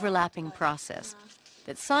rapid-fire overlapping process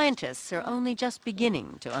that scientists are only just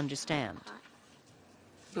beginning to understand.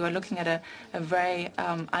 We are looking at a very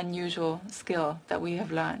unusual skill that we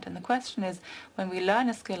have learned. And the question is, when we learn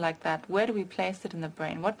a skill like that, where do we place it in the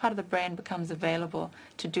brain? What part of the brain becomes available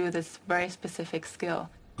to do this very specific skill?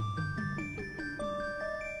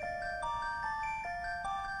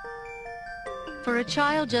 For a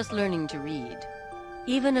child just learning to read,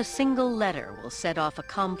 even a single letter will set off a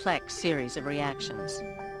complex series of reactions.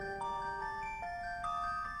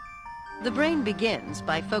 The brain begins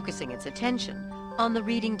by focusing its attention on the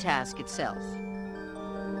reading task itself.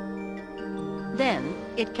 Then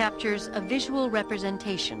it captures a visual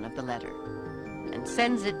representation of the letter and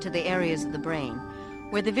sends it to the areas of the brain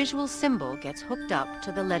where the visual symbol gets hooked up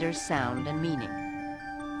to the letter's sound and meaning.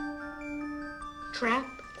 Trap.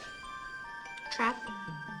 Trap.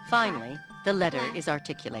 Finally, the letter is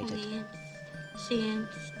articulated. Stand.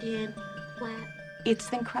 Stand. Flat. It's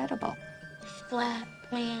incredible. Flat.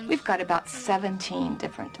 Land. We've got about 17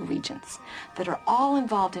 different regions that are all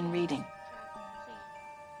involved in reading.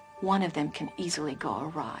 One of them can easily go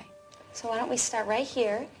awry. So why don't we start right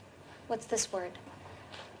here? What's this word?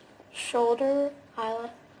 Shoulder,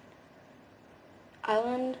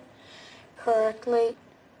 island, correctly,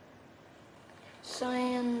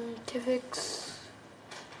 scientifics,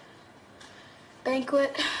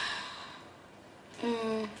 banquet,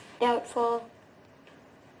 doubtful,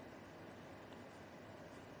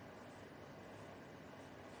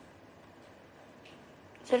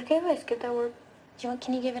 is it okay if I skip that word?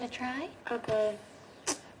 Can you give it a try? Okay.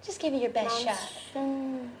 Just give it your best shot.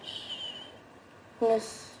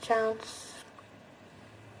 Mischance.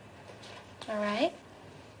 All right.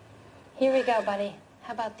 Here we go, buddy.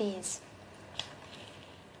 How about these?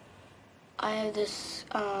 I have this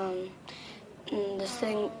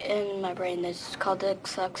thing in my brain that's called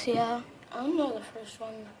dyslexia. I don't know the first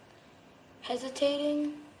one.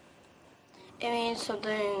 Hesitating. It means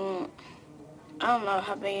something, I don't know,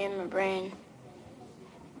 happening in my brain.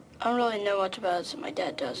 I don't really know much about it, so my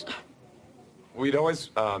dad does. We'd always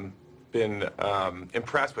been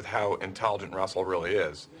impressed with how intelligent Russell really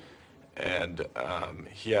is. And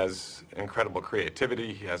he has incredible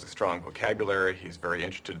creativity, he has a strong vocabulary, he's very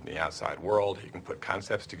interested in the outside world, he can put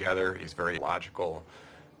concepts together, he's very logical,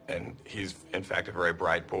 and he's, in fact, a very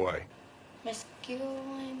bright boy.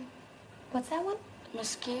 Masculine. What's that one?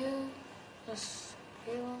 Masculine.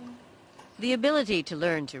 The ability to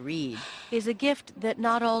learn to read is a gift that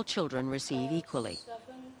not all children receive equally.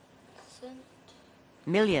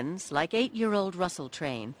 Millions, like 8-year-old Russell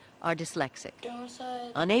Train, are dyslexic,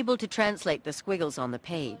 unable to translate the squiggles on the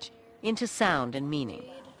page into sound and meaning.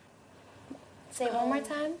 Say it one more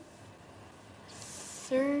time.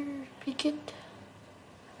 Certificate.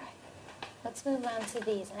 Let's move on to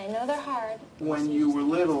these. I know they're hard. When you were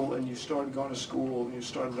little and you started going to school and you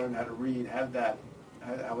started learning how to read, how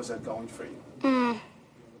was that going for you?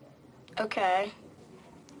 Okay.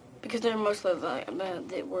 Because they're mostly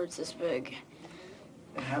the words this big.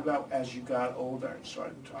 And how about as you got older and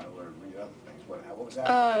started trying to learn to read other things? What was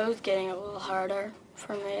that? It was getting a little harder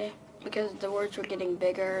for me because the words were getting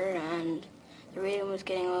bigger and the reading was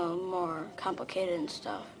getting a little more complicated and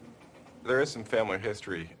stuff. There is some family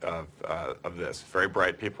history of this. Very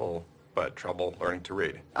bright people but trouble learning to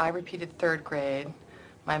read. I repeated 3rd grade.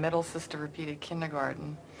 My middle sister repeated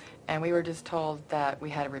kindergarten. And we were just told that we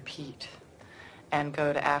had to repeat and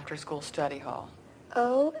go to after-school study hall.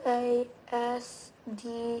 O-A-S-D.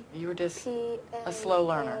 You were just a slow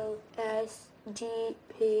learner.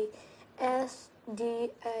 S-D-P-S-D-A-P.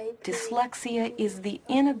 Dyslexia is the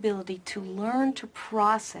inability to learn to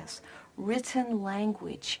process written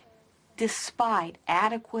language despite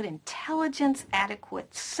adequate intelligence,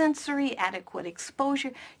 adequate sensory, adequate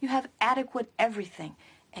exposure. You have adequate everything,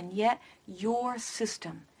 and yet your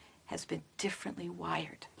system has been differently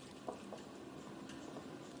wired.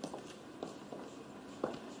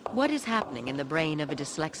 What is happening in the brain of a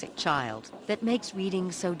dyslexic child that makes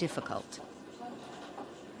reading so difficult?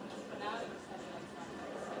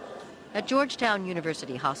 At Georgetown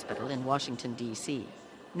University Hospital in Washington, D.C.,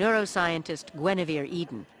 neuroscientist Guinevere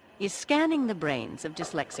Eden is scanning the brains of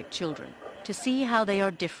dyslexic children to see how they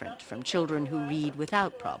are different from children who read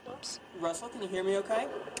without problems. Russell, can you hear me okay?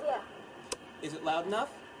 Yeah. Is it loud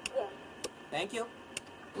enough? Yeah. Thank you.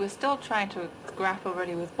 We're still trying to grapple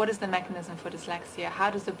really with what is the mechanism for dyslexia?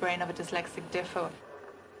 How does the brain of a dyslexic differ?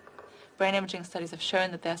 Brain imaging studies have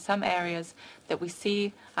shown that there are some areas that we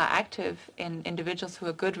see are active in individuals who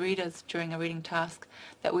are good readers during a reading task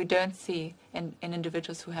that we don't see in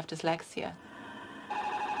individuals who have dyslexia.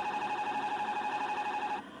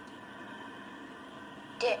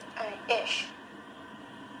 Ish.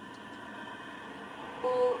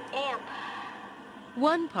 Ooh, amp.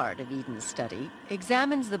 One part of Eden's study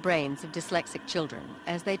examines the brains of dyslexic children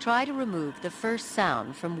as they try to remove the first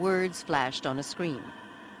sound from words flashed on a screen.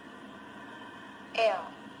 L.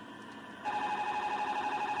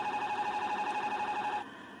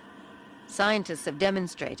 Scientists have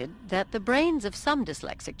demonstrated that the brains of some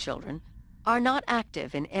dyslexic children are not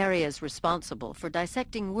active in areas responsible for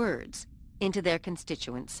dissecting words into their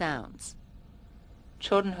constituent sounds.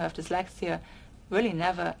 Children who have dyslexia really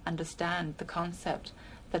never understand the concept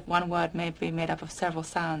that one word may be made up of several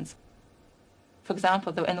sounds. For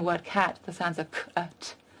example, in the word cat, the sounds are k,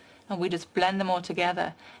 t, and we just blend them all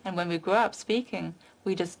together. And when we grow up speaking,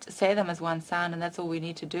 we just say them as one sound, and that's all we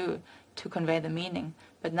need to do to convey the meaning.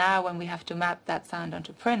 But now when we have to map that sound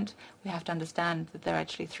onto print, we have to understand that there are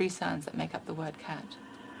actually 3 sounds that make up the word cat.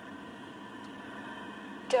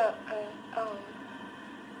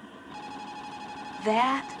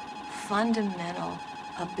 That fundamental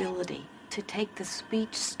ability to take the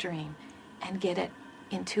speech stream and get it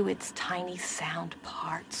into its tiny sound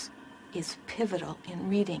parts is pivotal in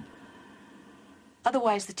reading.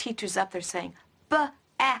 Otherwise, the teacher's up there saying,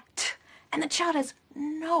 b-act, and the child has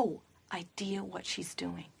no idea what she's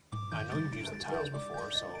doing. I know you've used the tiles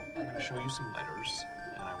before, so I'm going to show you some letters,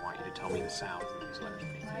 and I want you to tell me the sounds that these letters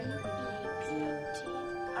make.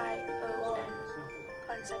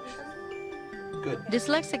 Good.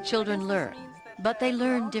 Dyslexic children learn, but they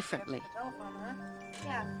learn differently.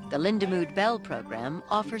 The Lindemood Bell program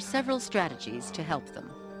offers several strategies to help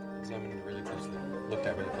them. Examined it really closely, looked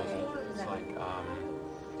at it really closely. It's like,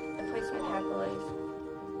 The placement happily.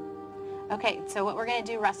 Okay, so what we're going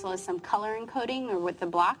to do, Russell, is some color encoding or with the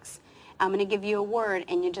blocks. I'm going to give you a word,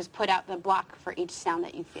 and you just put out the block for each sound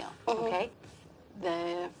that you feel, okay?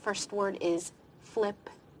 The first word is flip.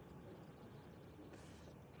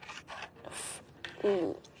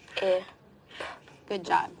 Good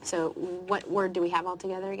job. So what word do we have all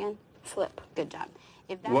together again? Flip. Good job.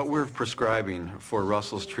 What we're prescribing for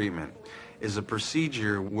Russell's treatment is a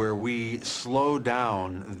procedure where we slow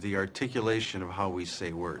down the articulation of how we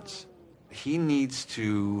say words. He needs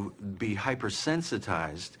to be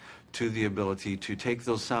hypersensitized to the ability to take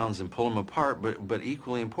those sounds and pull them apart, but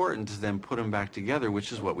equally important to then put them back together,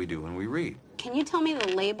 which is what we do when we read. Can you tell me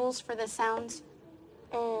the labels for the sounds?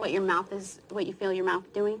 What your mouth is, what you feel your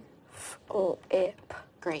mouth doing?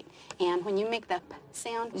 Great. And when you make the p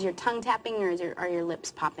sound, is your tongue tapping or are your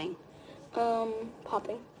lips popping?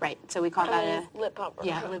 Popping. Right. So we call that a lip popper.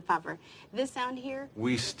 Yeah, lip popper. This sound here?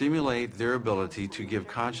 We stimulate their ability to give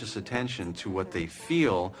conscious attention to what they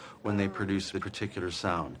feel when they produce a particular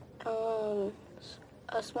sound.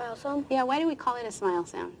 A smile sound? Yeah, why do we call it a smile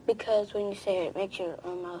sound? Because when you say it, it makes your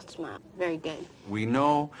mouth smile. Very good. We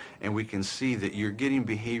know and we can see that you're getting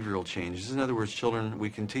behavioral changes. In other words, we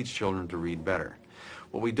can teach children to read better.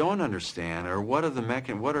 What we don't understand are what are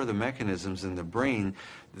the mechanisms in the brain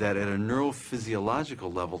that at a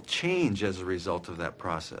neurophysiological level change as a result of that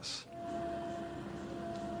process.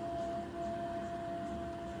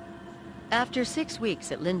 After 6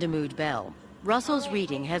 weeks at Lindemood Bell, Russell's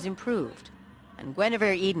reading has improved, and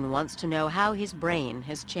Guinevere Eden wants to know how his brain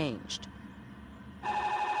has changed.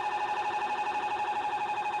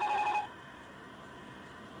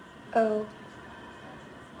 O.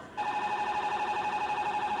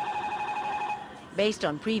 Based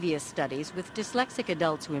on previous studies with dyslexic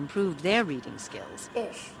adults who improved their reading skills,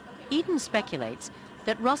 Eden speculates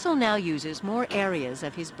that Russell now uses more areas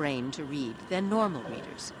of his brain to read than normal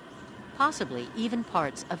readers, possibly even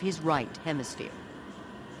parts of his right hemisphere.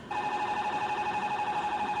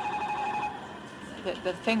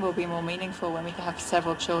 The thing will be more meaningful when we have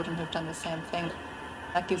several children who've done the same thing.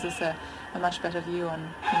 That gives us a much better view on,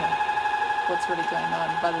 you know, what's really going on,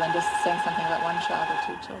 rather than just saying something about one child or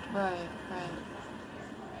two children. Right, right.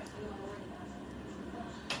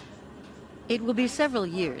 It will be several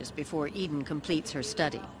years before Eden completes her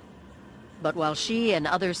study. But while she and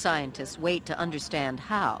other scientists wait to understand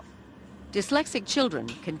how, dyslexic children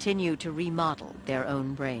continue to remodel their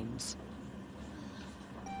own brains.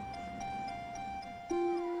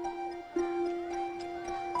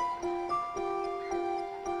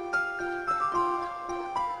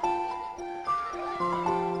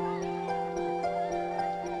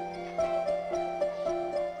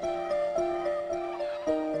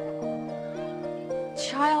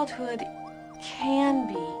 Childhood can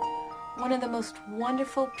be one of the most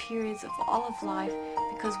wonderful periods of all of life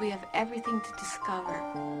because we have everything to discover.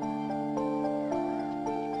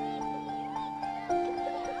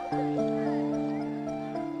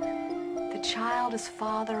 The child is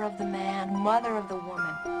father of the man, mother of the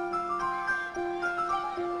woman.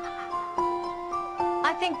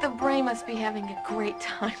 I think the brain must be having a great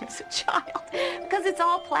time as a child because it's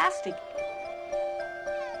all plastic.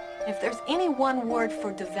 If there's any one word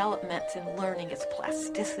for development and learning, it's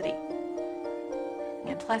plasticity.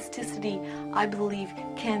 And plasticity, I believe,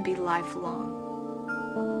 can be lifelong.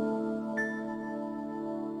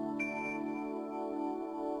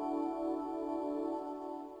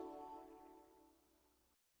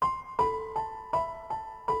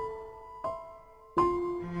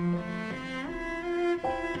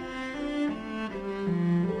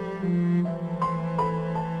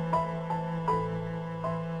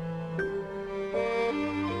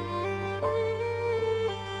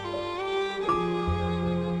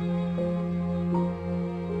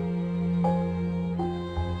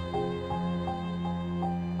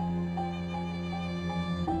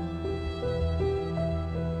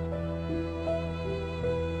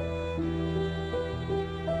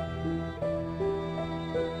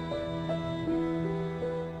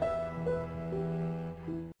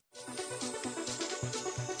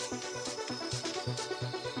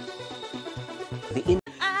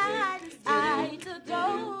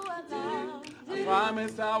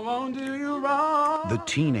 Promise I won't do you wrong. The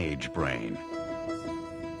teenage brain.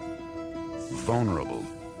 Vulnerable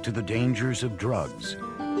to the dangers of drugs.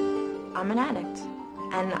 I'm an addict,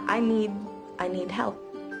 and I need help.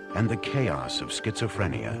 And the chaos of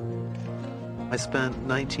schizophrenia. I spent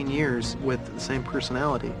 19 years with the same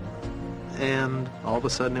personality, and all of a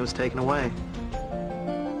sudden it was taken away.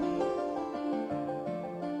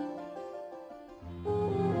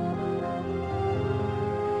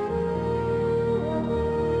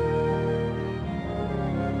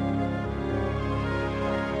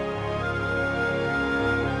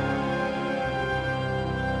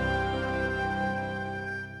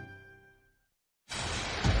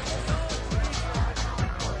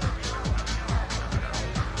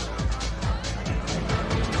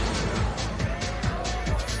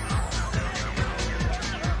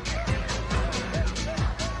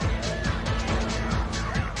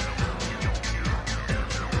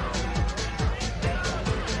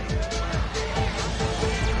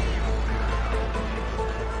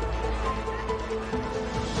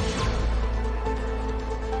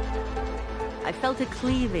 I felt a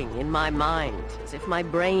cleaving in my mind, as if my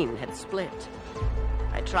brain had split.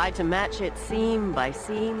 I tried to match it seam by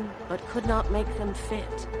seam, but could not make them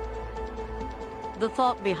fit. The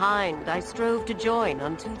thought behind I strove to join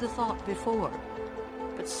unto the thought before,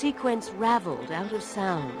 but sequence raveled out of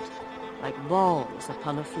sound, like balls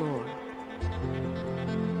upon a floor.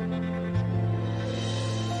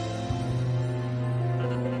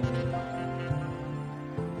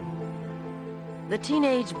 The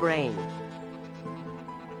teenage brain.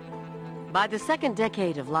 By the second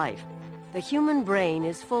decade of life, the human brain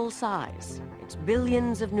is full size. It's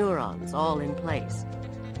billions of neurons all in place.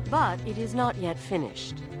 But it is not yet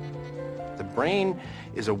finished. The brain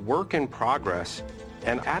is a work in progress,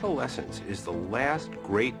 and adolescence is the last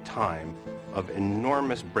great time of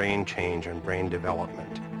enormous brain change and brain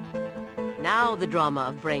development. Now the drama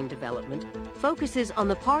of brain development focuses on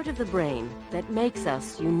the part of the brain that makes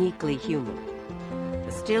us uniquely human,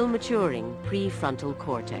 the still maturing prefrontal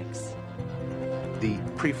cortex. The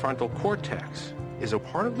prefrontal cortex is a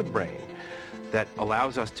part of the brain that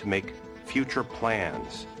allows us to make future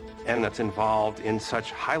plans, and that's involved in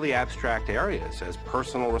such highly abstract areas as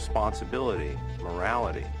personal responsibility,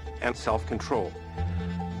 morality, and self-control.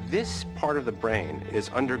 This part of the brain is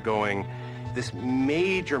undergoing this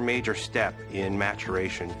major step in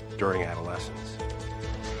maturation during adolescence.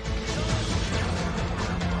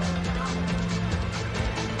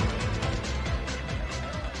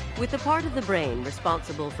 With the part of the brain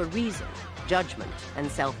responsible for reason, judgment,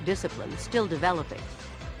 and self-discipline still developing,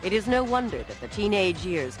 it is no wonder that the teenage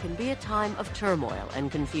years can be a time of turmoil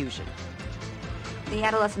and confusion. The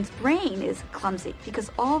adolescent's brain is clumsy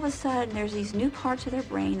because all of a sudden there's these new parts of their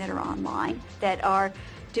brain that are online that are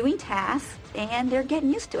doing tasks and they're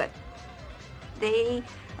getting used to it. They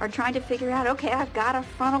are trying to figure out, okay, I've got a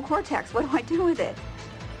frontal cortex, what do I do with it?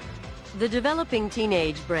 The developing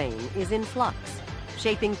teenage brain is in flux,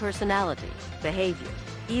 shaping personality, behavior,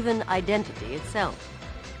 even identity itself.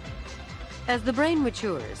 As the brain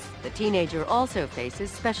matures, the teenager also faces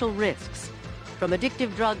special risks, from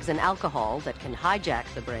addictive drugs and alcohol that can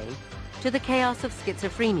hijack the brain to the chaos of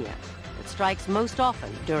schizophrenia that strikes most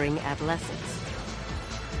often during adolescence.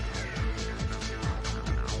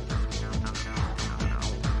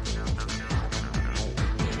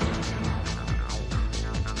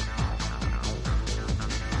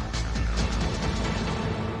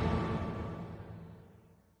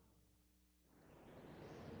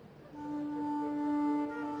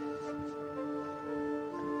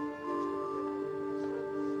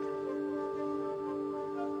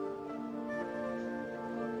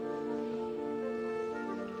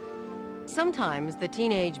 Sometimes the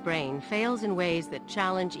teenage brain fails in ways that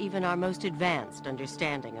challenge even our most advanced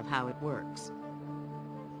understanding of how it works.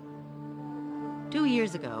 2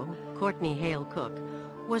 years ago, Courtney Hale Cook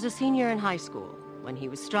was a senior in high school when he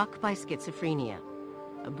was struck by schizophrenia,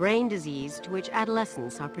 a brain disease to which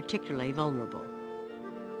adolescents are particularly vulnerable.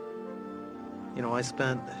 You know, I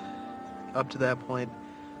spent, up to that point,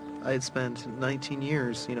 I had spent 19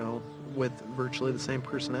 years, you know, with virtually the same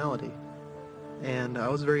personality. And I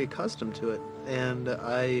was very accustomed to it, and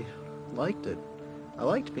I liked it. I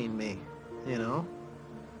liked being me, you know?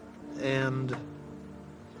 And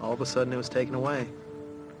all of a sudden it was taken away.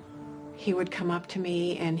 He would come up to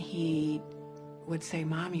me and he would say,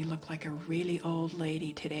 "Mom, you look like a really old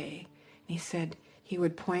lady today." And he said, he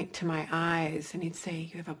would point to my eyes and he'd say,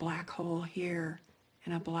 "You have a black hole here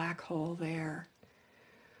and a black hole there."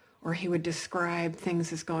 Or he would describe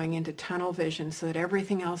things as going into tunnel vision so that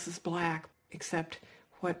everything else is black except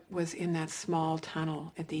what was in that small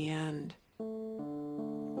tunnel at the end.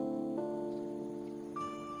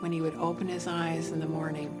 When he would open his eyes in the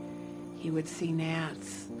morning, he would see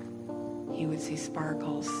gnats. He would see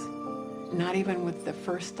sparkles. Not even with the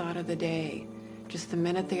first thought of the day, just the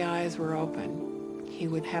minute the eyes were open, he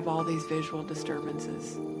would have all these visual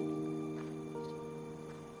disturbances.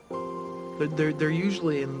 They're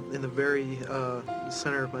usually in the very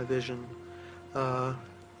center of my vision.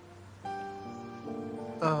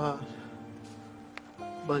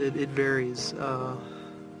 But it varies.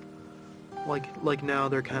 Like now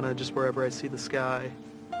they're kind of just wherever I see the sky.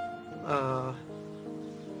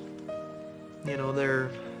 You know,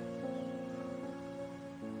 they're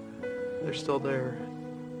still there.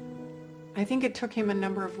 I think it took him a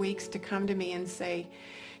number of weeks to come to me and say,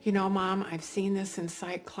 "You know, Mom, I've seen this in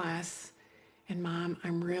psych class, and Mom,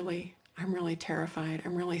 I'm really terrified.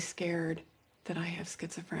 I'm really scared that I have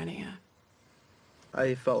schizophrenia."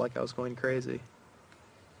 I felt like I was going crazy.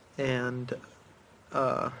 And,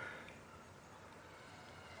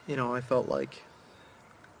 you know, I felt like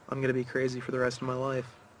I'm going to be crazy for the rest of my life.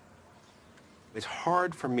 It's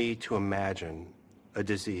hard for me to imagine a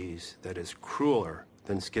disease that is crueler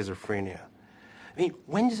than schizophrenia. I mean,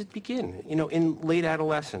 when does it begin? You know, in late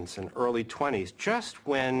adolescence and early 20s, just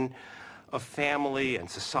when a family and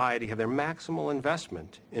society have their maximal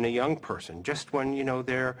investment in a young person, just when, you know,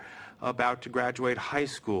 they're about to graduate high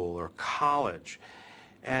school or college.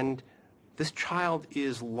 And this child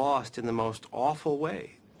is lost in the most awful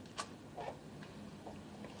way.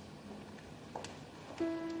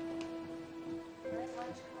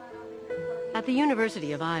 At the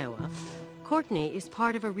University of Iowa, Courtney is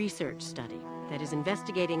part of a research study that is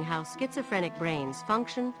investigating how schizophrenic brains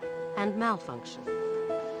function and malfunction.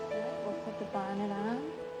 We'll put the bonnet on.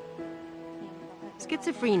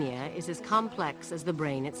 Schizophrenia is as complex as the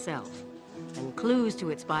brain itself, and clues to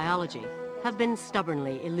its biology have been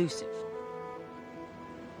stubbornly elusive.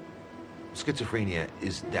 Schizophrenia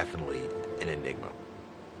is definitely an enigma.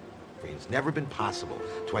 It's never been possible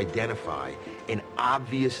to identify an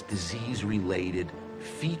obvious disease-related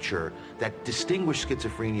feature that distinguished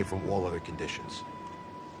schizophrenia from all other conditions.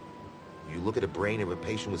 You look at a brain of a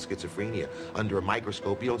patient with schizophrenia under a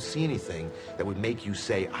microscope, you don't see anything that would make you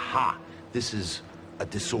say, aha, this is a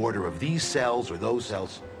disorder of these cells or those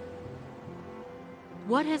cells.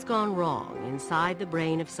 What has gone wrong inside the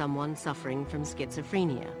brain of someone suffering from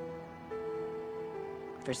schizophrenia?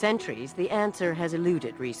 For centuries, the answer has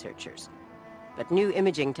eluded researchers. But new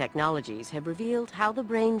imaging technologies have revealed how the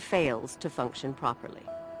brain fails to function properly.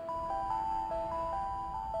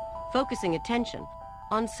 Focusing attention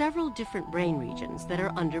on several different brain regions that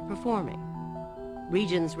are underperforming.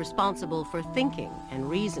 Regions responsible for thinking and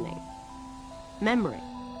reasoning, memory,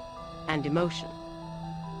 and emotion.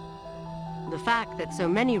 The fact that so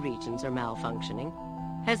many regions are malfunctioning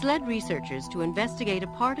has led researchers to investigate a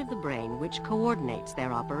part of the brain which coordinates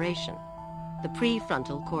their operation, the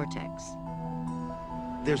prefrontal cortex.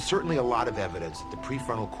 There's certainly a lot of evidence that the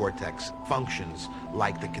prefrontal cortex functions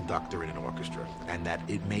like the conductor in an orchestra, and that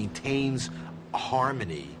it maintains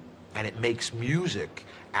harmony and it makes music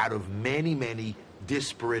out of many, many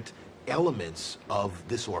disparate elements of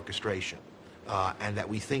this orchestration. And that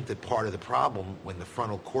we think that part of the problem when the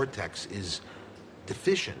frontal cortex is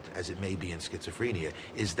deficient, as it may be in schizophrenia,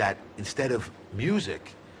 is that instead of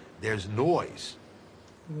music, there's noise.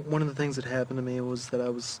 One of the things that happened to me was that I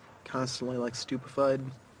was constantly like stupefied,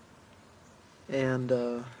 and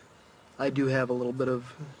I do have a little bit of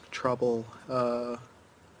trouble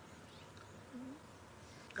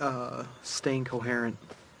staying coherent,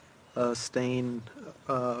 staying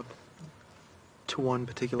to one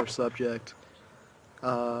particular subject,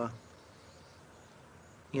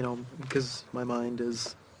 you know, because my mind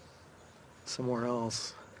is somewhere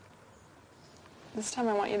else. This time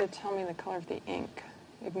I want you to tell me the color of the ink.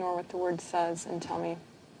 Ignore what the word says and tell me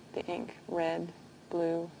the ink. Red,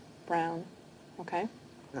 blue, brown. Okay?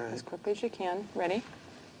 All right. As quickly as you can. Ready?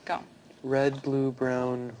 Go. Red, blue,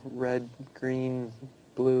 brown, red, green,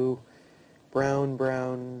 blue, brown,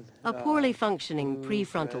 brown. A poorly functioning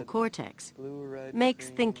prefrontal cortex makes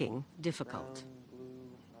thinking difficult.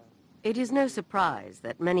 It is no surprise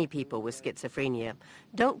that many people with schizophrenia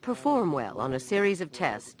don't perform well on a series of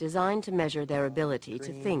tests designed to measure their ability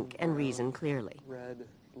to think and reason clearly. Red,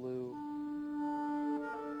 blue.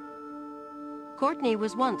 Courtney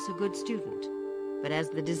was once a good student, but as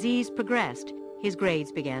the disease progressed, his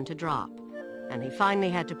grades began to drop, and he finally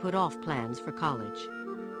had to put off plans for college.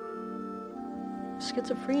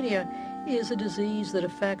 Schizophrenia is a disease that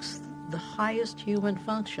affects the highest human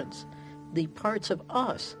functions, the parts of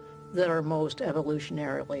us that are most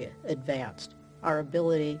evolutionarily advanced, our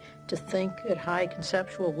ability to think at high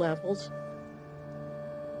conceptual levels.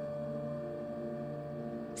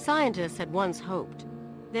 Scientists had once hoped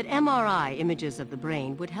that MRI images of the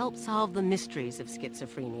brain would help solve the mysteries of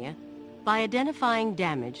schizophrenia by identifying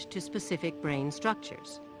damage to specific brain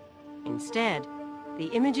structures. Instead, the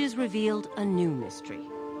images revealed a new mystery.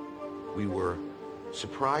 We were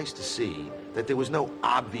surprised to see that there was no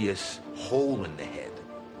obvious hole in the head.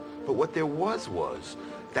 But what there was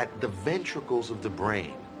that the ventricles of the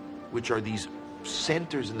brain, which are these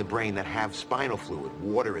centers in the brain that have spinal fluid,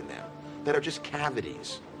 water in them, that are just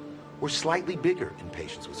cavities, were slightly bigger in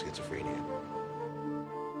patients with schizophrenia.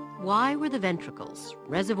 Why were the ventricles,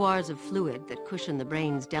 reservoirs of fluid that cushion the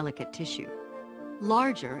brain's delicate tissue,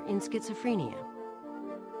 larger in schizophrenia?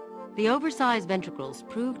 The oversized ventricles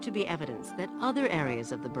proved to be evidence that other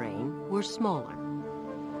areas of the brain were smaller.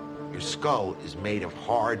 Your skull is made of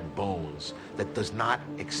hard bones that does not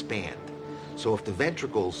expand. So if the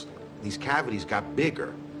ventricles, these cavities, got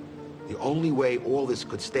bigger, the only way all this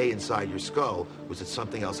could stay inside your skull was that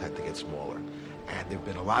something else had to get smaller. And there have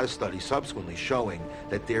been a lot of studies subsequently showing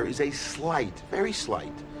that there is a slight, very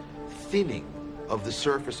slight, thinning of the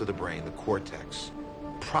surface of the brain, the cortex,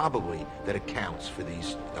 probably that accounts for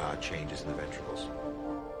these changes in the ventricles.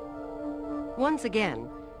 Once again,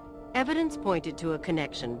 evidence pointed to a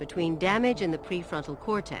connection between damage in the prefrontal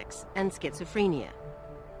cortex and schizophrenia,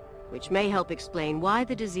 which may help explain why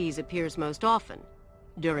the disease appears most often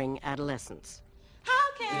during adolescence. How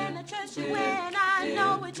can I trust you when I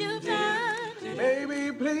know what you've done?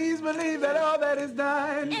 Baby, please believe that all that is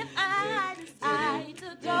done. If I decide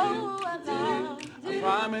to go along, I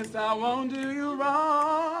promise I won't do you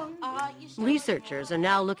wrong. Researchers are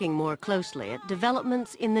now looking more closely at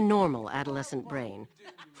developments in the normal adolescent brain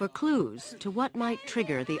for clues to what might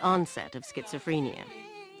trigger the onset of schizophrenia.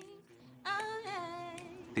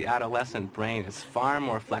 The adolescent brain is far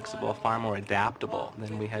more flexible, far more adaptable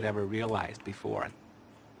than we had ever realized before.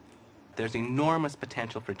 There's enormous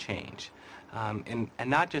potential for change, and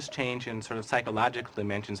not just change in sort of psychological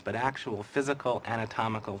dimensions, but actual physical,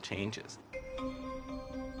 anatomical changes.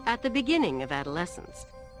 At the beginning of adolescence,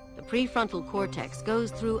 the prefrontal cortex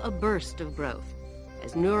goes through a burst of growth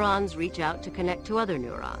as neurons reach out to connect to other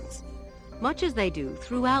neurons, much as they do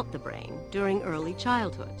throughout the brain during early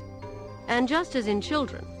childhood. And just as in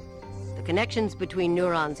children, the connections between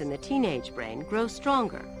neurons in the teenage brain grow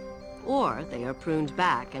stronger, or they are pruned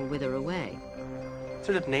back and wither away.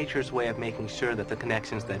 Sort of nature's way of making sure that the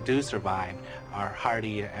connections that do survive are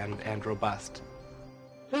hardy and robust.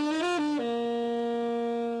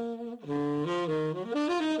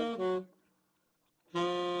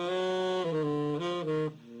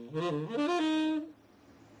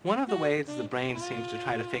 One of the ways the brain seems to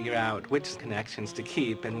try to figure out which connections to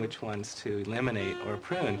keep and which ones to eliminate or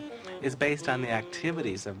prune is based on the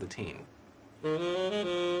activities of the teen.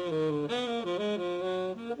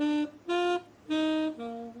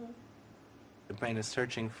 The brain is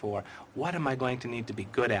searching for, what am I going to need to be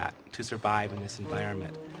good at to survive in this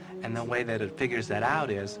environment? And the way that it figures that out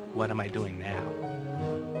is, what am I doing now?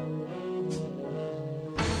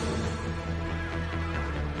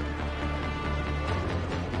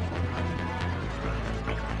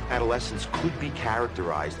 Adolescence could be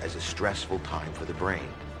characterized as a stressful time for the brain.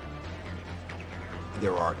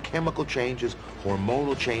 There are chemical changes,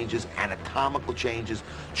 hormonal changes, anatomical changes,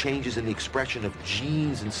 changes in the expression of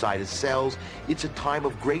genes inside of cells. It's a time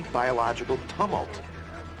of great biological tumult.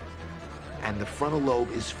 And the frontal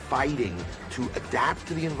lobe is fighting to adapt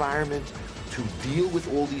to the environment, to deal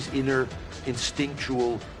with all these inner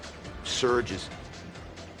instinctual surges.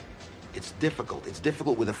 It's difficult. It's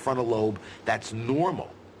difficult with a frontal lobe that's normal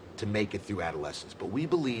to make it through adolescence. But we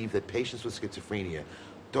believe that patients with schizophrenia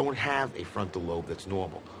don't have a frontal lobe that's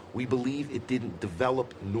normal. We believe it didn't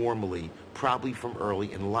develop normally, probably from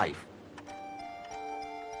early in life.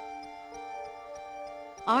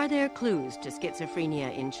 Are there clues to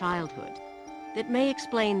schizophrenia in childhood that may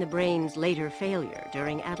explain the brain's later failure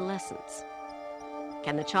during adolescence?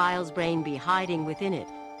 Can the child's brain be hiding within it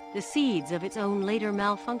the seeds of its own later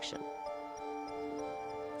malfunction?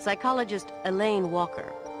 Psychologist Elaine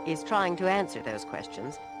Walker is trying to answer those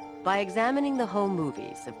questions by examining the home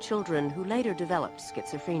movies of children who later developed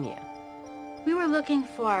schizophrenia. We were looking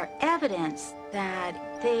for evidence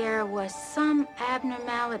that there was some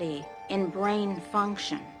abnormality in brain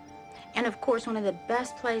function. And of course, one of the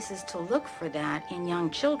best places to look for that in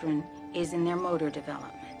young children is in their motor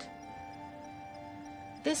development.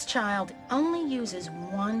 This child only uses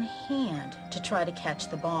one hand to try to catch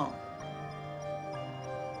the ball.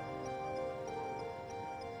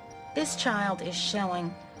 This child is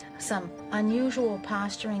showing some unusual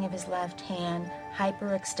posturing of his left hand,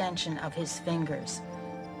 hyperextension of his fingers.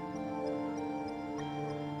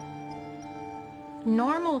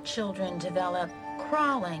 Normal children develop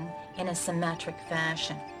crawling in a symmetric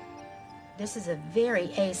fashion. This is a very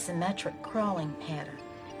asymmetric crawling pattern,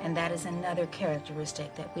 and that is another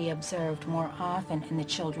characteristic that we observed more often in the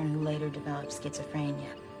children who later developed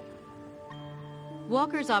schizophrenia.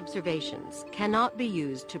 Walker's observations cannot be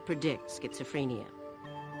used to predict schizophrenia.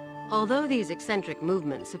 Although these eccentric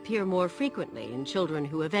movements appear more frequently in children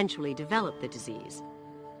who eventually develop the disease,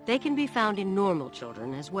 they can be found in normal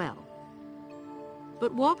children as well.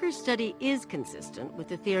 But Walker's study is consistent with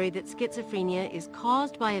the theory that schizophrenia is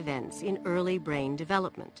caused by events in early brain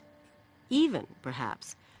development, even,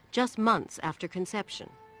 perhaps, just months after conception.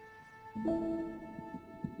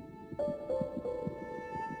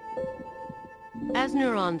 As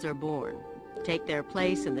neurons are born, take their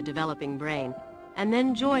place in the developing brain, and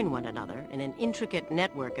then join one another in an intricate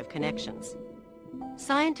network of connections,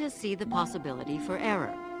 scientists see the possibility for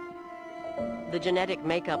error. The genetic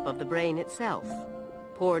makeup of the brain itself,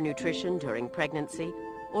 poor nutrition during pregnancy,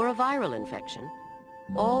 or a viral infection,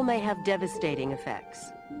 all may have devastating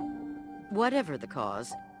effects. Whatever the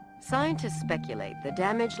cause, scientists speculate the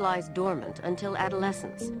damage lies dormant until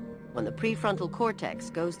adolescence, when the prefrontal cortex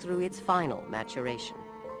goes through its final maturation.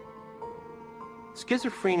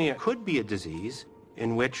 Schizophrenia could be a disease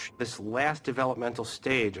in which this last developmental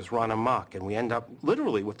stage is run amok, and we end up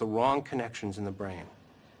literally with the wrong connections in the brain.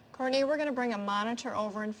 Courtney, we're going to bring a monitor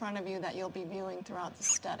over in front of you that you'll be viewing throughout the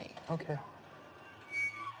study. Okay.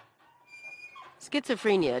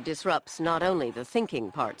 Schizophrenia disrupts not only the thinking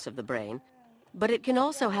parts of the brain, but it can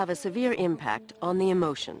also have a severe impact on the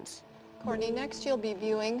emotions. Courtney, next you'll be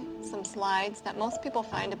viewing some slides that most people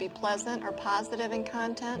find to be pleasant or positive in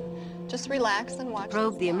content. Just relax and watch. To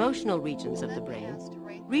probe the emotional regions of the brain,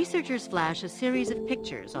 researchers flash a series of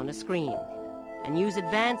pictures on a screen and use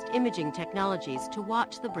advanced imaging technologies to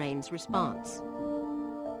watch the brain's response.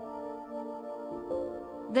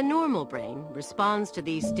 The normal brain responds to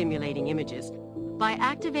these stimulating images by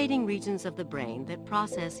activating regions of the brain that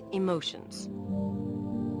process emotions.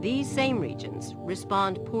 These same regions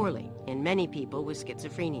respond poorly in many people with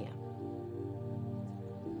schizophrenia.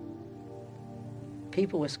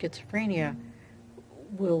 People with schizophrenia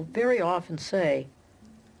will very often say,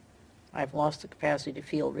 I've lost the capacity to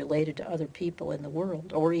feel related to other people in the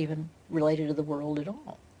world, or even related to the world at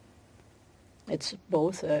all. It's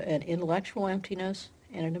both an intellectual emptiness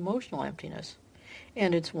and an emotional emptiness.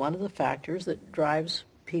 And it's one of the factors that drives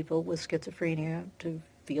people with schizophrenia to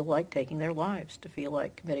feel like taking their lives, to feel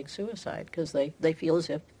like committing suicide, because they feel as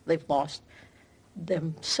if they've lost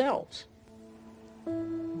themselves.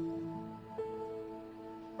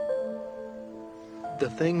 The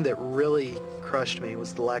thing that really crushed me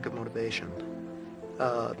was the lack of motivation,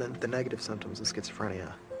 the negative symptoms of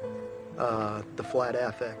schizophrenia, the flat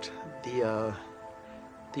affect, the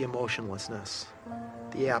emotionlessness,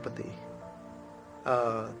 the apathy.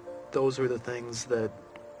 Those were the things that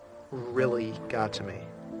really got to me.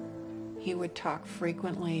 He would talk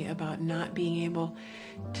frequently about not being able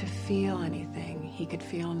to feel anything. He could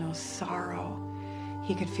feel no sorrow.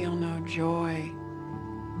 He could feel no joy.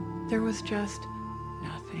 There was just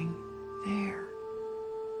nothing there.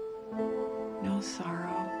 No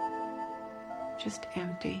sorrow, just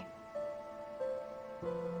empty.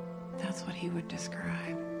 That's what he would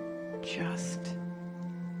describe, just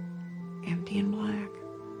empty and black.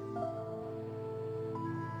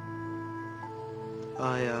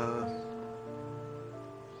 I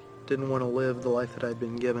didn't want to live the life that I'd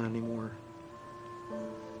been given anymore.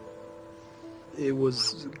 It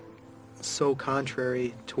was so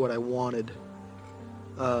contrary to what I wanted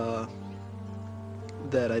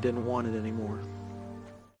that I didn't want it anymore.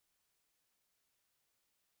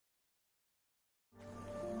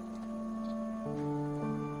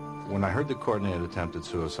 When I heard that Courtney had attempted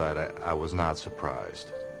suicide, I was not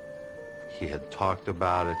surprised. He had talked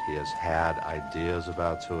about it, he has had ideas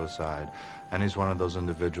about suicide, and he's one of those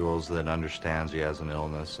individuals that understands he has an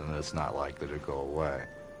illness and it's not likely to go away.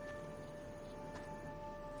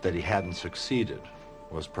 That he hadn't succeeded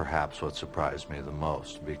was perhaps what surprised me the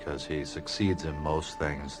most, because he succeeds in most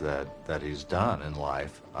things that he's done in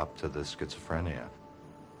life up to this schizophrenia.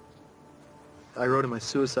 I wrote in my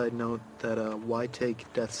suicide note that why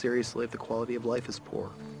take death seriously if the quality of life is poor?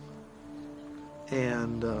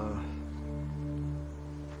 And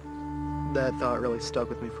that thought really stuck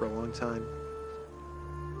with me for a long time.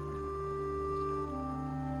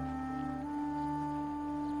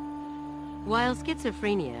 While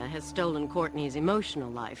schizophrenia has stolen Courtney's emotional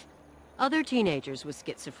life, other teenagers with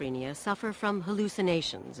schizophrenia suffer from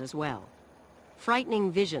hallucinations as well.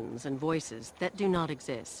 Frightening visions and voices that do not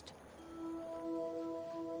exist.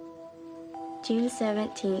 June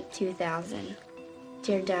 17, 2000.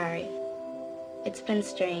 Dear Diary, it's been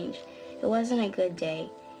strange. It wasn't a good day.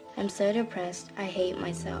 I'm so depressed, I hate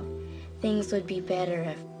myself. Things would be better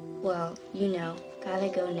if, well, you know, gotta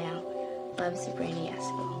go now. Love, Sabrina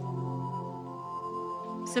Yeskel.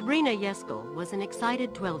 Sabrina Yeskel was an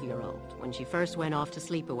excited 12-year-old when she first went off to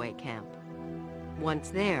sleepaway camp. Once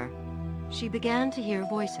there, she began to hear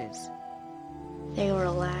voices. They were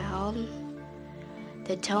loud.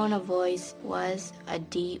 The tone of voice was a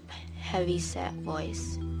deep, heavy-set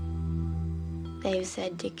voice. They've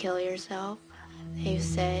said to kill yourself. They've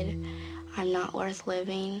said, I'm not worth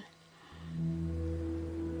living.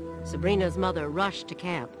 Sabrina's mother rushed to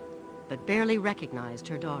camp, but barely recognized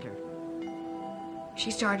her daughter. She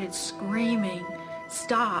started screaming,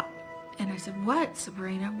 stop. And I said, what,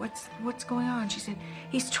 Sabrina? What's going on? She said,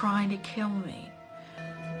 he's trying to kill me.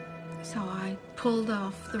 So I pulled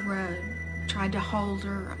off the road, tried to hold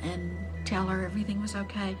her and tell her everything was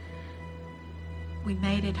okay. We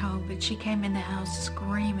made it home, but she came in the house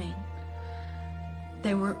screaming.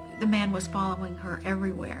 The man was following her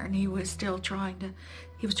everywhere, and he was still trying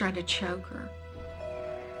to choke her.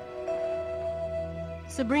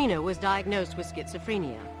 Sabrina was diagnosed with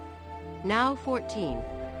schizophrenia. Now 14,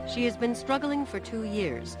 she has been struggling for 2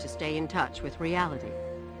 years to stay in touch with reality.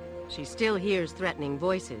 She still hears threatening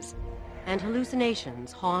voices, and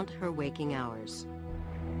hallucinations haunt her waking hours.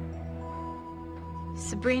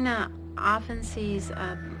 Sabrina often sees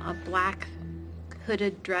a black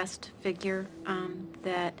hooded dressed figure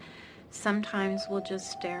that sometimes will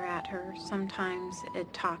just stare at her, sometimes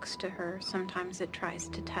it talks to her, sometimes it tries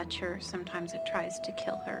to touch her, sometimes it tries to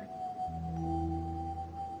kill her.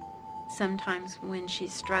 Sometimes when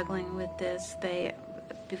she's struggling with this, they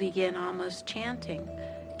begin almost chanting,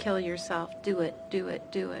 kill yourself, do it, do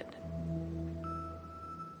it, do it.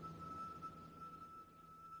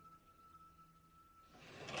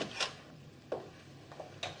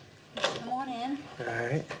 Come on in. All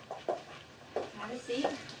right. Have a seat.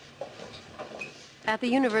 At the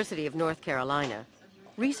University of North Carolina,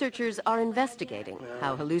 Researchers are investigating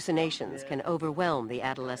how hallucinations can overwhelm the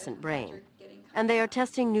adolescent brain, and they are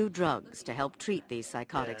testing new drugs to help treat these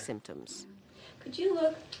psychotic symptoms. Could you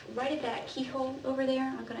look right at that keyhole over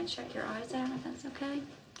there? I'm going to check your eyes out, if that's okay.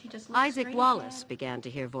 You just look Isaac straight Wallace ahead. began to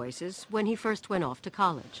hear voices when he first went off to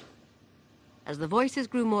college. As the voices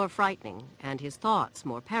grew more frightening and his thoughts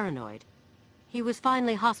more paranoid, he was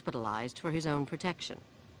finally hospitalized for his own protection.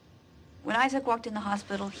 When Isaac walked in the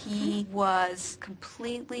hospital, he was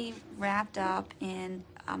completely wrapped up in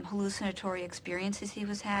hallucinatory experiences he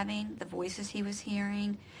was having, the voices he was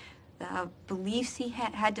hearing, the beliefs he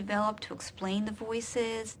had developed to explain the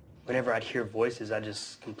voices. Whenever I'd hear voices, I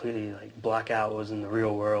just completely block out what was in the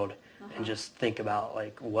real world and just think about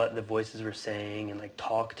what the voices were saying and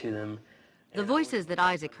talk to them. The voices that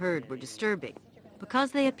Isaac heard were disturbing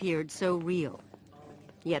because they appeared so real.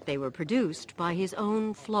 Yet they were produced by his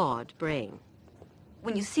own flawed brain.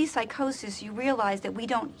 When you see psychosis, you realize that we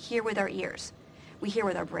don't hear with our ears. We hear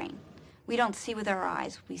with our brain. We don't see with our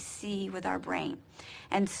eyes. We see with our brain.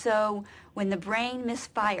 And so when the brain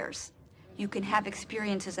misfires, you can have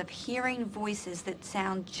experiences of hearing voices that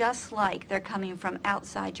sound just like they're coming from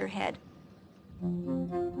outside your head.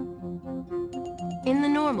 In the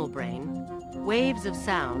normal brain, waves of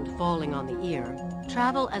sound falling on the ear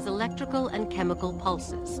travel as electrical and chemical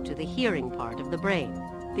pulses to the hearing part of the brain,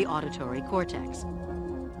 the auditory cortex,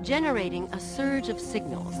 generating a surge of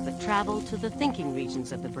signals that travel to the thinking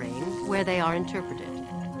regions of the brain where they are interpreted.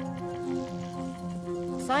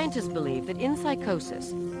 Scientists believe that in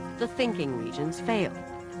psychosis, the thinking regions fail.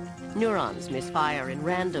 Neurons misfire in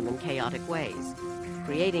random and chaotic ways,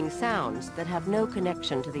 creating sounds that have no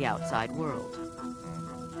connection to the outside world.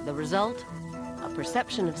 The result? A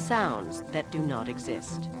perception of sounds that do not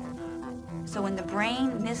exist. So when the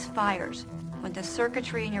brain misfires, when the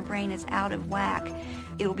circuitry in your brain is out of whack,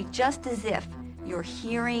 it will be just as if you're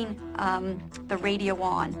hearing the radio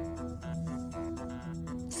on.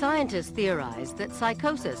 Scientists theorize that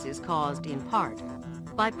psychosis is caused in part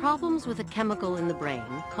by problems with a chemical in the brain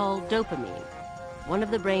called dopamine, one of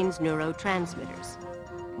the brain's neurotransmitters,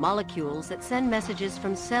 molecules that send messages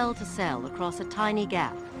from cell to cell across a tiny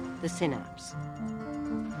gap, the synapse.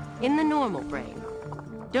 In the normal brain,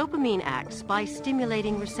 dopamine acts by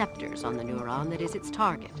stimulating receptors on the neuron that is its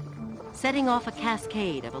target, setting off a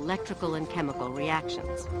cascade of electrical and chemical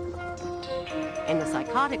reactions. In the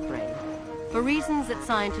psychotic brain, for reasons that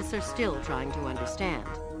scientists are still trying to understand,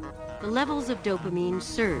 the levels of dopamine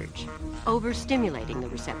surge, overstimulating the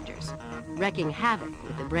receptors, wreaking havoc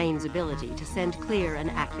with the brain's ability to send clear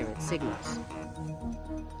and accurate signals.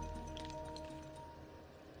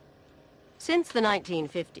 Since the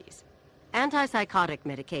 1950s, antipsychotic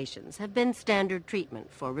medications have been standard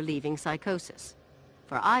treatment for relieving psychosis.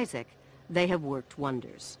 For Isaac, they have worked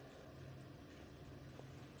wonders.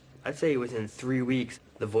 I'd say within 3 weeks,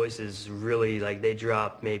 the voices really, they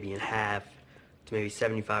dropped maybe in half to maybe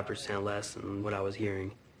 75% less than what I was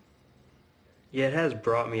hearing. Yeah, it has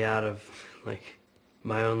brought me out of,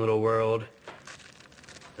 my own little world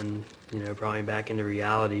and, brought me back into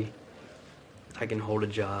reality. I can hold a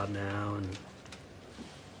job now, and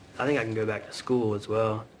I think I can go back to school as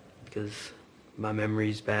well because my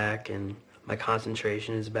memory's back and my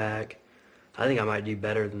concentration is back. I think I might do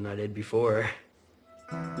better than I did before.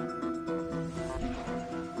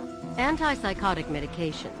 Antipsychotic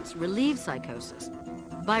medications relieve psychosis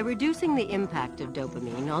by reducing the impact of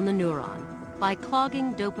dopamine on the neuron by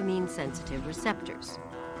clogging dopamine-sensitive receptors.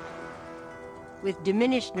 With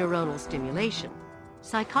diminished neuronal stimulation,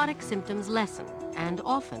 psychotic symptoms lessen and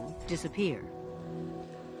often disappear.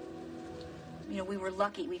 We were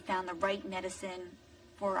lucky. We found the right medicine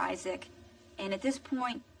for Isaac. And at this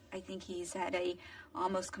point, I think he's had a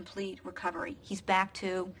almost complete recovery. He's back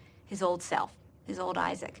to his old self, his old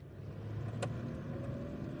Isaac.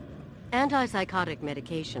 Antipsychotic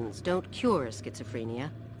medications don't cure schizophrenia,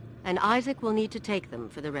 and Isaac will need to take them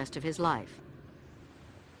for the rest of his life.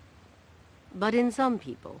 But in some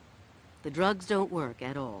people, the drugs don't work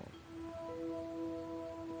at all.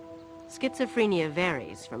 Schizophrenia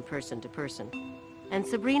varies from person to person, and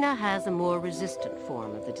Sabrina has a more resistant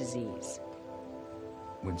form of the disease.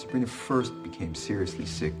 When Sabrina first became seriously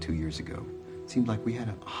sick 2 years ago, it seemed like we had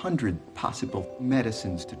 100 possible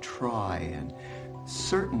medicines to try, and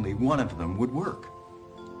certainly one of them would work.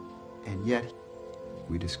 And yet,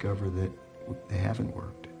 we discover that they haven't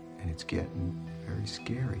worked, and it's getting very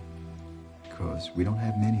scary because we don't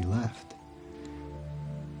have many left.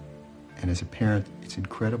 And as a parent, it's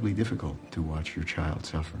incredibly difficult to watch your child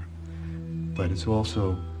suffer. But it's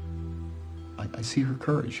also, I see her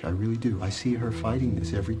courage, I really do. I see her fighting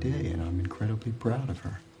this every day, and I'm incredibly proud of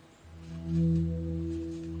her.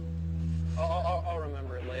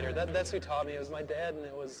 later. That's who taught me. It was my dad, and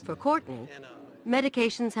it was... For Courtney,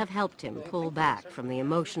 medications have helped him pull back from the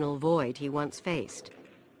emotional void he once faced.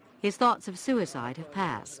 His thoughts of suicide have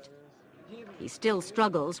passed. He still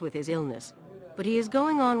struggles with his illness, but he is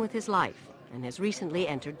going on with his life and has recently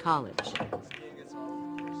entered college.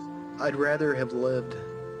 I'd rather have lived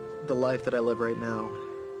the life that I live right now,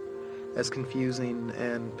 as confusing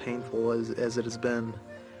and painful as it has been,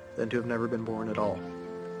 than to have never been born at all.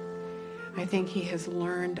 I think he has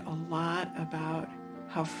learned a lot about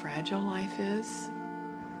how fragile life is.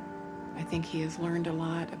 I think he has learned a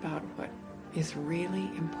lot about what is really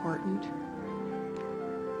important.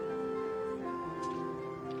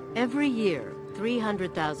 Every year,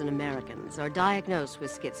 300,000 Americans are diagnosed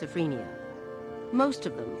with schizophrenia. Most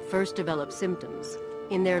of them first develop symptoms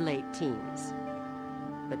in their late teens.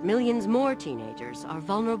 But millions more teenagers are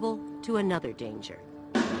vulnerable to another danger.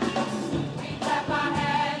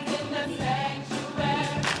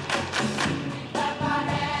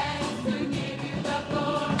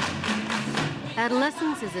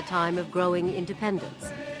 Adolescence is a time of growing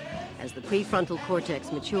independence. As the prefrontal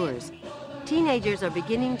cortex matures, teenagers are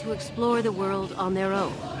beginning to explore the world on their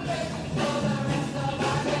own.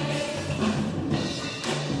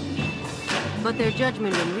 But their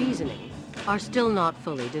judgment and reasoning are still not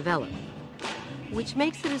fully developed, which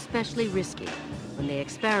makes it especially risky when they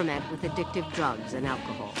experiment with addictive drugs and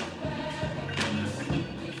alcohol.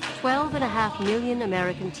 12.5 million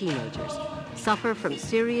American teenagers suffer from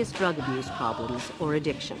serious drug abuse problems or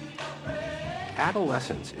addiction.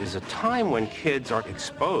 Adolescence is a time when kids are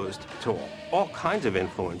exposed to all kinds of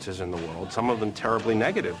influences in the world, some of them terribly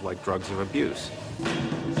negative, like drugs of abuse.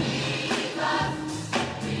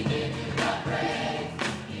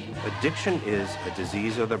 Addiction is a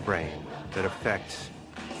disease of the brain that affects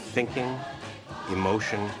thinking,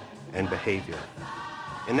 emotion, and behavior.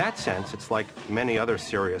 In that sense, it's like many other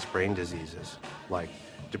serious brain diseases, like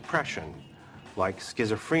depression, like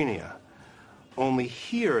schizophrenia. Only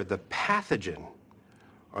here, the pathogen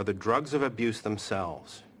are the drugs of abuse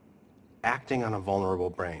themselves, acting on a vulnerable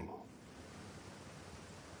brain.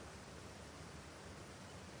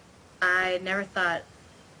 I never thought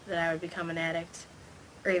that I would become an addict,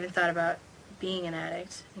 or even thought about being an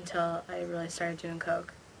addict, until I really started doing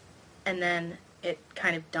coke. And then it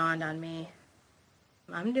kind of dawned on me,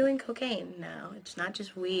 I'm doing cocaine now. It's not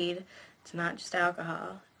just weed, it's not just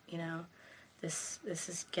alcohol, you know. This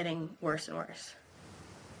is getting worse and worse.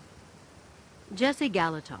 Jessie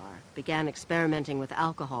Galatar began experimenting with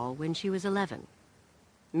alcohol when she was 11.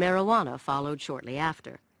 Marijuana followed shortly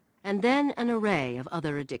after, and then an array of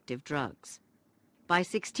other addictive drugs. By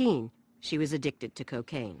 16, she was addicted to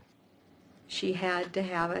cocaine. She had to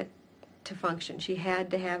have it to function. She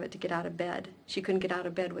had to have it to get out of bed. She couldn't get out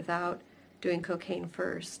of bed without doing cocaine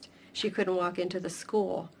first. She couldn't walk into the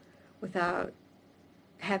school without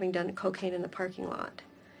having done cocaine in the parking lot.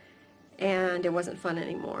 And it wasn't fun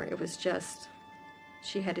anymore. It was just,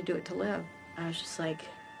 she had to do it to live. I was just like,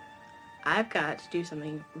 I've got to do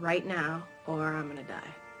something right now or I'm gonna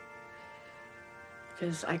die.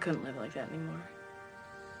 Because I couldn't live like that anymore.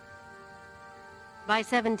 By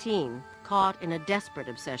 17, caught in a desperate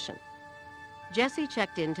obsession, Jessie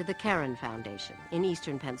checked into the Karen Foundation in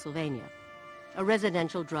eastern Pennsylvania, a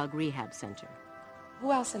residential drug rehab center.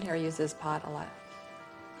 Who else in here uses pot a lot?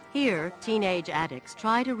 Here, teenage addicts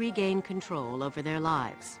try to regain control over their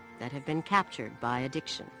lives that have been captured by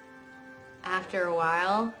addiction. After a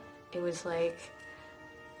while, it was like,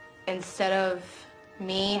 instead of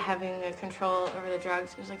me having the control over the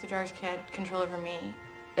drugs, it was like the drugs had control over me.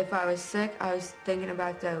 If I was sick, I was thinking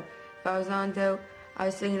about dope. If I was on dope, I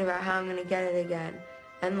was thinking about how I'm gonna get it again.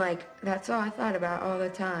 And like, that's all I thought about all the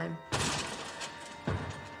time.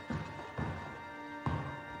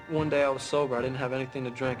 One day I was sober. I didn't have anything to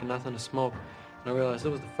drink and nothing to smoke. And I realized it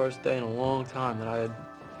was the first day in a long time that I had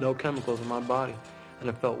no chemicals in my body. And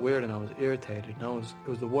it felt weird and I was irritated. And it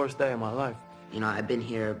was the worst day of my life. You know, I've been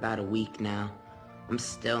here about a week now. I'm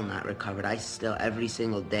still not recovered. I still, every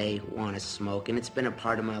single day, want to smoke. And it's been a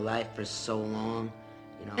part of my life for so long.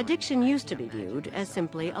 You know, addiction used to be viewed as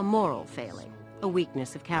simply a moral failing, a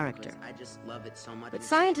weakness of character. I just love it so much. But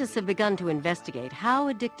scientists have begun to investigate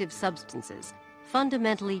how addictive substances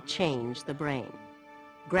fundamentally change the brain,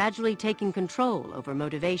 gradually taking control over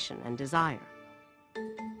motivation and desire.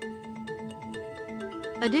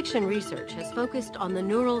 Addiction research has focused on the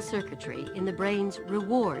neural circuitry in the brain's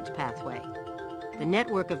reward pathway, the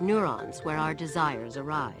network of neurons where our desires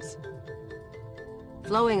arise.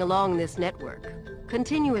 Flowing along this network,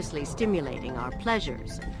 continuously stimulating our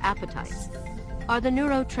pleasures and appetites, are the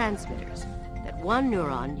neurotransmitters that one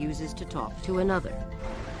neuron uses to talk to another.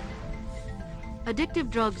 Addictive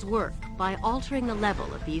drugs work by altering the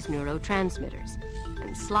level of these neurotransmitters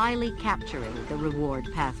and slyly capturing the reward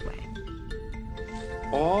pathway.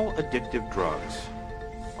 All addictive drugs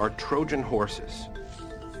are Trojan horses.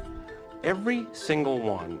 Every single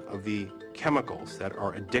one of the chemicals that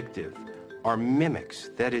are addictive are mimics.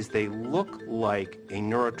 That is, they look like a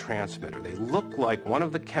neurotransmitter. They look like one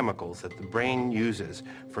of the chemicals that the brain uses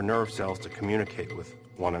for nerve cells to communicate with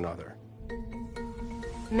one another.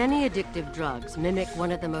 Many addictive drugs mimic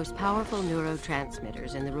one of the most powerful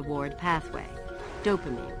neurotransmitters in the reward pathway,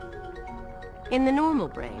 dopamine. In the normal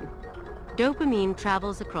brain, dopamine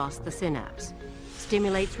travels across the synapse,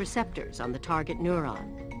 stimulates receptors on the target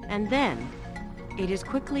neuron, and then it is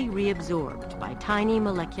quickly reabsorbed by tiny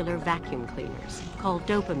molecular vacuum cleaners called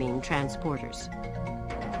dopamine transporters.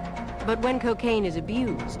 But when cocaine is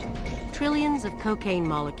abused, trillions of cocaine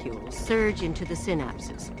molecules surge into the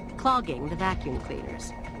synapses, clogging the vacuum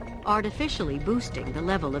cleaners, artificially boosting the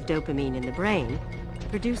level of dopamine in the brain,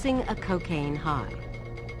 producing a cocaine high.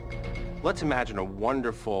 Let's imagine a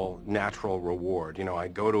wonderful natural reward. You know, I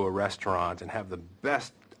go to a restaurant and have the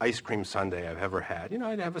best ice cream sundae I've ever had. You know,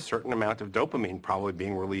 I'd have a certain amount of dopamine probably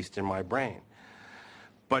being released in my brain.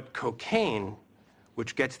 But cocaine,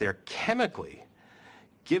 which gets there chemically,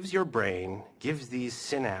 gives your brain, gives these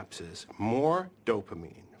synapses more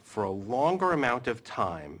dopamine for a longer amount of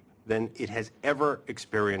time than it has ever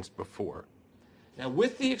experienced before. Now,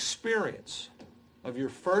 with the experience of your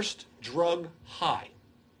first drug high,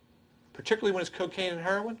 particularly when it's cocaine and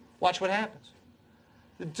heroin, watch what happens.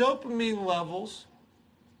 The dopamine levels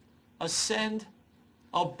ascend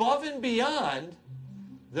above and beyond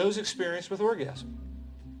those experienced with orgasm,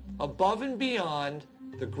 above and beyond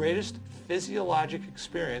the greatest physiologic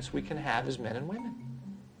experience we can have as men and women.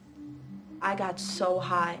 I got so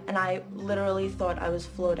high, and I literally thought I was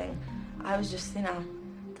floating. I was just,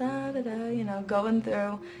 going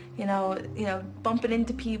through, bumping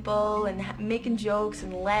into people and making jokes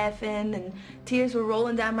and laughing, and tears were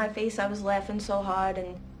rolling down my face. I was laughing so hard,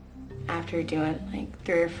 and after doing like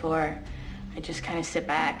 3 or 4, I just kind of sit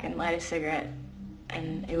back and light a cigarette,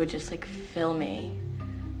 and it would just like fill me,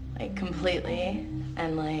 like completely,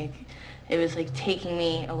 and like it was like taking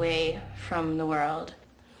me away from the world.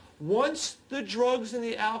 Once the drugs and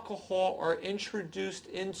the alcohol are introduced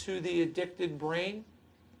into the addicted brain,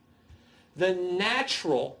 the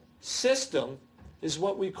natural system is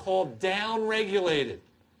what we call down-regulated.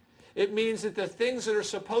 It means that the things that are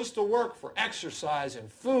supposed to work for exercise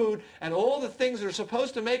and food and all the things that are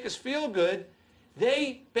supposed to make us feel good,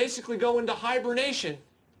 they basically go into hibernation.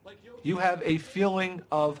 You have a feeling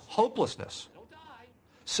of hopelessness,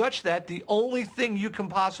 such that the only thing you can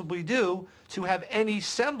possibly do to have any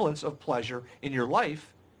semblance of pleasure in your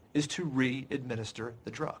life is to re-administer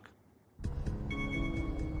the drug.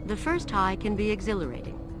 The first high can be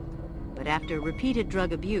exhilarating, but after repeated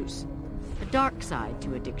drug abuse, the dark side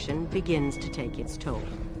to addiction begins to take its toll.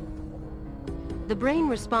 The brain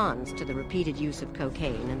responds to the repeated use of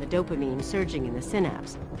cocaine and the dopamine surging in the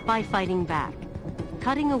synapse by fighting back,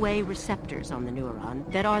 cutting away receptors on the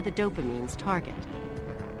neuron that are the dopamine's target.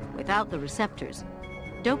 Without the receptors,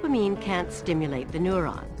 dopamine can't stimulate the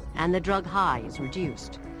neuron, and the drug high is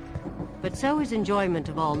reduced. But so is enjoyment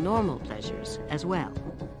of all normal pleasures as well.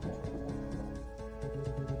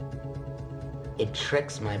 It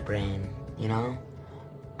tricks my brain,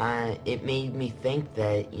 it made me think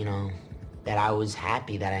that, that I was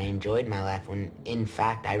happy, that I enjoyed my life, when in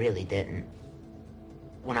fact I really didn't.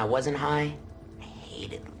 When I wasn't high, I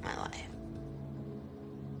hated my life.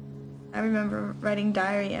 I remember writing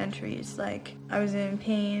diary entries like, I was in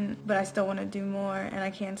pain, but I still want to do more, and I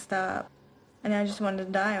can't stop. And I just wanted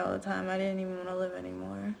to die all the time. I didn't even want to live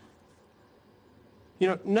anymore.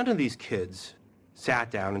 None of these kids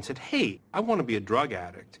sat down and said, hey, I want to be a drug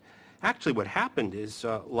addict. Actually, what happened is,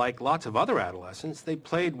 like lots of other adolescents, they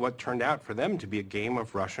played what turned out for them to be a game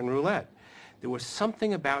of Russian roulette. There was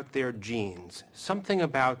something about their genes, something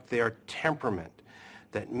about their temperament,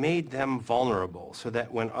 that made them vulnerable, so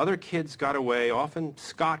that when other kids got away, often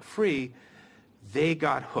scot-free, they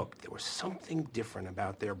got hooked. There was something different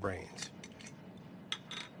about their brains.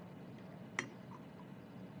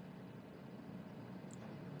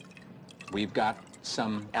 We've got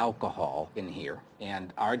some alcohol in here,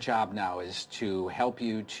 and our job now is to help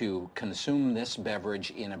you to consume this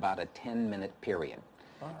beverage in about a 10-minute period.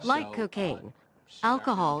 Like cocaine,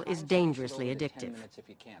 alcohol is dangerously addictive.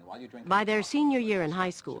 By their senior year in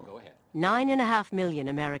high school, 9.5 million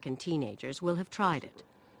American teenagers will have tried it.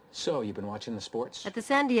 So, you've been watching the sports? At the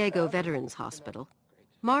San Diego Veterans Hospital,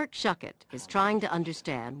 Mark Shuckett is trying to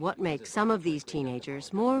understand what makes some of these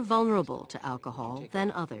teenagers more vulnerable to alcohol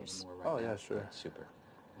than others. Oh, yeah, sure. Super.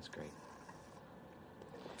 That's great.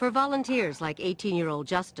 For volunteers like 18-year-old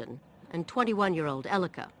Justin and 21-year-old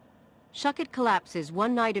Elika, Shuckett collapses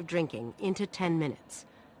one night of drinking into 10 minutes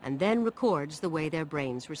and then records the way their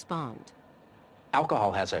brains respond.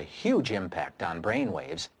 Alcohol has a huge impact on brain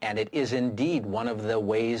waves, and it is indeed one of the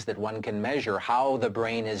ways that one can measure how the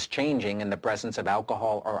brain is changing in the presence of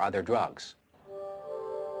alcohol or other drugs.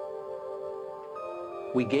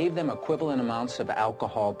 We gave them equivalent amounts of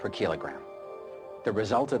alcohol per kilogram. The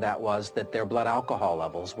result of that was that their blood alcohol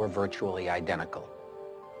levels were virtually identical.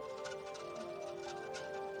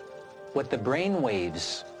 What the brain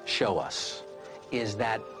waves show us is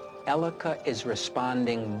that Elika is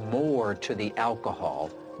responding more to the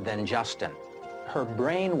alcohol than Justin. Her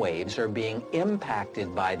brain waves are being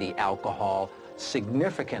impacted by the alcohol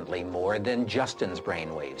significantly more than Justin's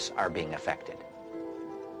brain waves are being affected.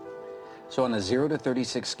 So on a 0 to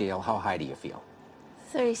 36 scale, how high do you feel?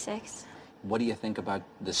 36. What do you think about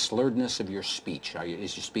the slurredness of your speech?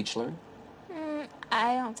 Is your speech slurred?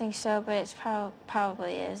 I don't think so, but it's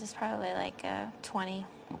probably is. It's probably like 20.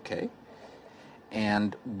 Okay.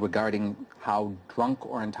 And regarding how drunk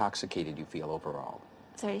or intoxicated you feel overall?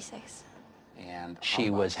 36. And she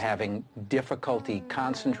was having difficulty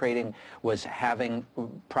concentrating, was having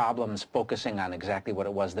problems focusing on exactly what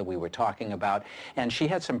it was that we were talking about, and she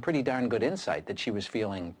had some pretty darn good insight that she was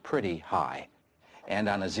feeling pretty high. And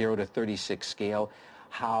on a 0 to 36 scale,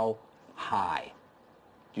 how high,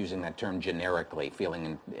 using that term generically,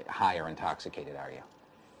 feeling high or intoxicated are you?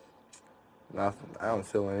 Nothing. I don't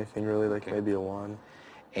feel anything really, like maybe a 1.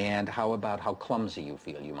 And how about how clumsy you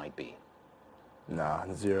feel you might be? Nah,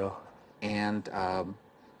 0. And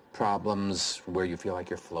problems where you feel like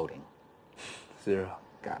you're floating? 0.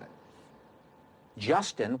 Got it.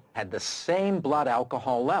 Justin had the same blood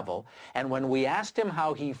alcohol level, and when we asked him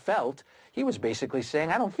how he felt, he was basically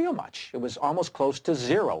saying, I don't feel much. It was almost close to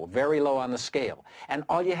 0, very low on the scale. And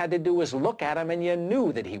all you had to do was look at him and you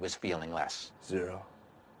knew that he was feeling less. 0.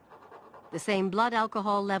 The same blood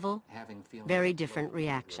alcohol level, very different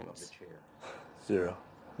reactions. 0.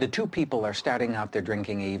 The two people are starting out their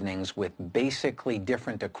drinking evenings with basically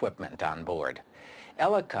different equipment on board.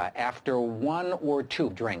 Elika, after 1 or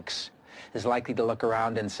 2 drinks, is likely to look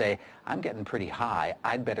around and say, I'm getting pretty high,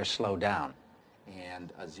 I'd better slow down.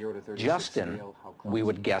 And a 0 to 36 Justin, scale, we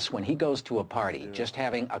would guess, when he goes to a party, just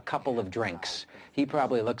having a couple of drinks, he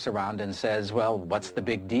probably looks around and says, well, what's the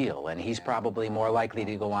big deal? And he's probably more likely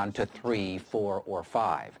to go on to 3, 4, or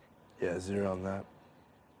 5. Yeah, 0 on that.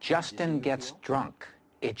 Justin gets drunk.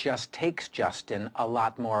 It just takes Justin a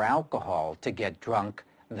lot more alcohol to get drunk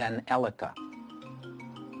than Elika.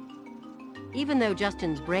 Even though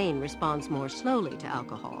Justin's brain responds more slowly to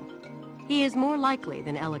alcohol, he is more likely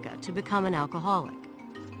than Elika to become an alcoholic.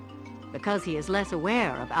 Because he is less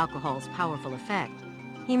aware of alcohol's powerful effect,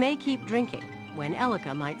 he may keep drinking when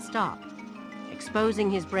Elika might stop,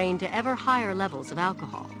 exposing his brain to ever higher levels of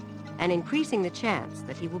alcohol and increasing the chance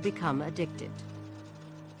that he will become addicted.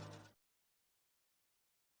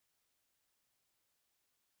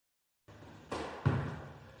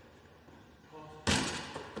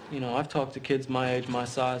 You know, I've talked to kids my age, my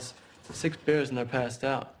size, 6 beers and they're passed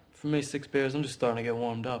out. For me, 6 beers, I'm just starting to get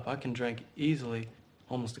warmed up. I can drink easily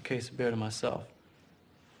almost a case of beer to myself.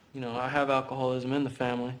 You know, I have alcoholism in the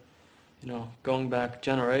family, you know, going back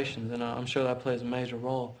generations, and I'm sure that plays a major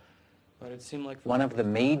role. But it seemed like... One of the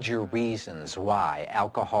major reasons why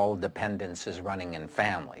alcohol dependence is running in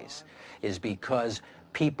families is because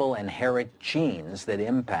people inherit genes that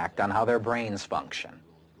impact on how their brains function.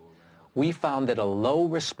 We found that a low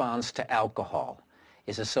response to alcohol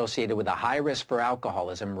is associated with a high risk for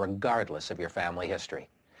alcoholism regardless of your family history.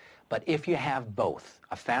 But if you have both,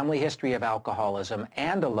 a family history of alcoholism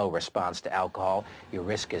and a low response to alcohol, your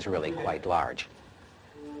risk is really quite large.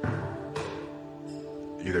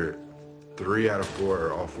 Either 3 out of 4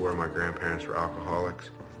 or all 4 of my grandparents were alcoholics,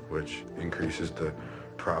 which increases the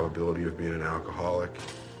probability of being an alcoholic.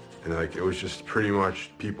 And like, it was just pretty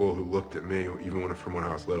much people who looked at me, even from when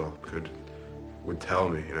I was little, would tell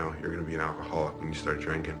me, you know, you're gonna be an alcoholic when you start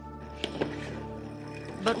drinking.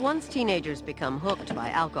 But once teenagers become hooked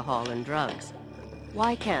by alcohol and drugs,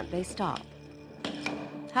 why can't they stop?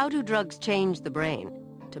 How do drugs change the brain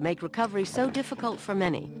to make recovery so difficult for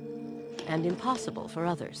many and impossible for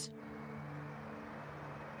others?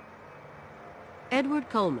 Edward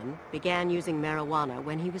Coleman began using marijuana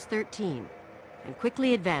when he was 13 and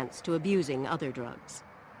quickly advanced to abusing other drugs.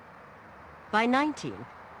 By 19,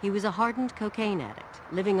 he was a hardened cocaine addict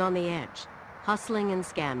living on the edge, hustling and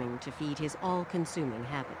scamming to feed his all-consuming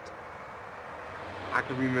habit. I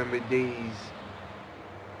can remember days,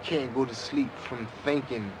 can't go to sleep from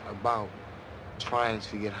thinking about trying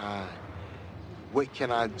to get high. What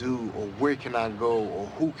can I do, or where can I go, or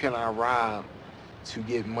who can I rob to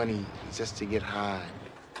get money just to get high?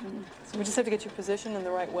 So we just have to get your position in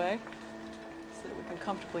the right way so that we can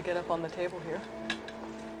comfortably get up on the table here.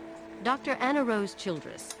 Dr. Anna Rose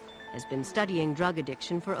Childress has been studying drug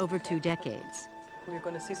addiction for over 2 decades. We're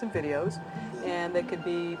going to see some videos, and they could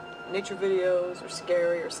be nature videos, or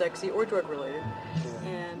scary, or sexy, or drug-related.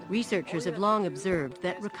 And researchers have long observed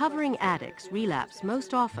that recovering addicts relapse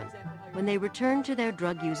most often when they return to their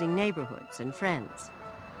drug-using neighborhoods and friends.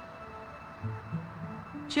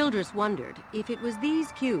 Childress wondered if it was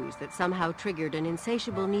these cues that somehow triggered an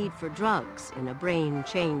insatiable need for drugs in a brain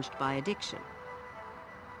changed by addiction.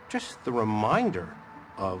 Just the reminder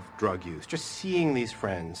of drug use, just seeing these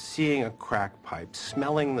friends, seeing a crack pipe,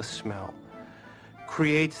 smelling the smell,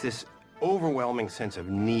 creates this overwhelming sense of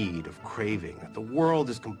need, of craving, that the world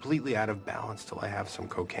is completely out of balance till I have some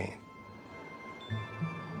cocaine.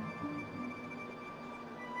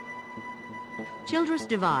 Childress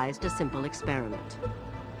devised a simple experiment.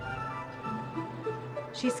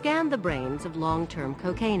 She scanned the brains of long-term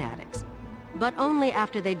cocaine addicts, but only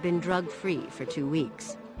after they'd been drug-free for 2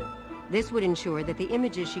 weeks. This would ensure that the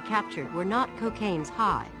images she captured were not cocaine's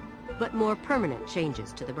high, but more permanent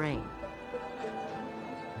changes to the brain.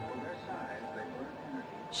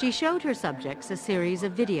 She showed her subjects a series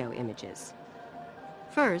of video images.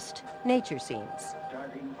 First, nature scenes.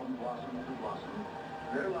 Starting from blossom to blossom,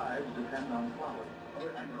 their lives depend on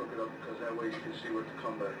flowers. And cook it up because that way you can see what the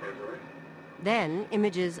comeback is, right? Then,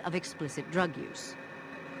 images of explicit drug use.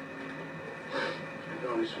 You can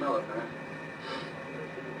only smell it, man.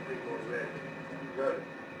 Good.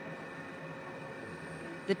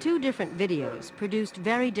 The 2 different videos produced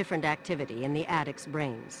very different activity in the addicts'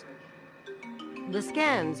 brains. The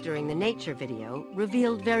scans during the nature video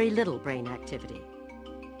revealed very little brain activity.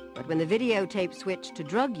 But when the videotape switched to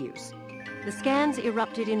drug use, the scans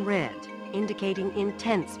erupted in red, indicating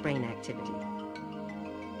intense brain activity.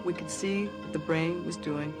 we could see that the brain was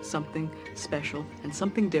doing something special and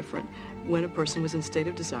something different when a person was in a state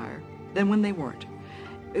of desire than when they weren't.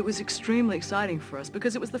 It was extremely exciting for us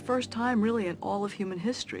because it was the first time really in all of human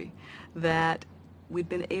history that we'd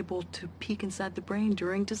been able to peek inside the brain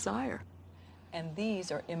during desire. And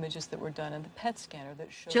these are images that were done in the PET scanner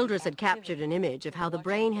that showed... Childress had captured an image of how the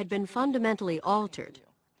brain had been fundamentally altered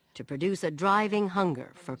to produce a driving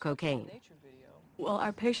hunger for cocaine. Well,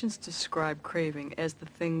 our patients describe craving as the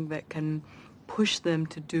thing that can push them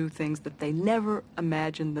to do things that they never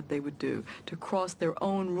imagined that they would do, to cross their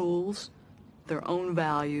own rules, their own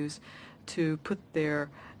values, to put their,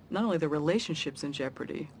 not only their relationships in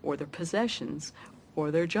jeopardy, or their possessions,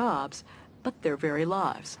 or their jobs, but their very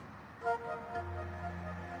lives.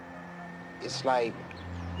 It's like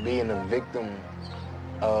being a victim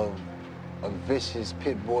of a vicious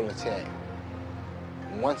pit bull attack.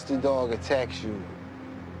 Once the dog attacks you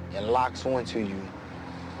and locks onto you,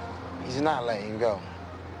 he's not letting go.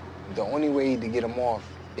 The only way to get him off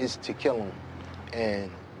is to kill him.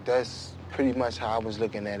 And that's pretty much how I was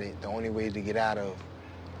looking at it. The only way to get out of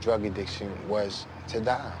drug addiction was to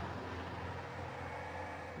die.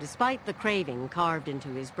 Despite the craving carved into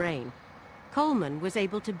his brain, Coleman was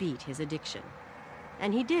able to beat his addiction.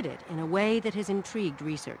 And he did it in a way that has intrigued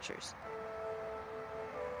researchers.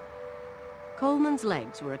 Coleman's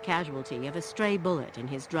legs were a casualty of a stray bullet in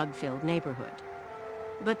his drug-filled neighborhood.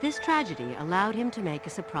 But this tragedy allowed him to make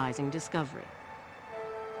a surprising discovery.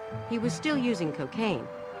 He was still using cocaine,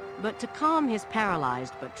 but to calm his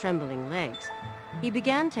paralyzed but trembling legs, he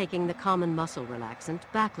began taking the common muscle relaxant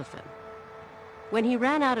baclofen. When he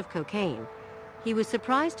ran out of cocaine, he was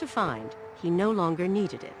surprised to find he no longer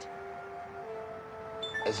needed it.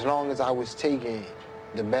 As long as I was taking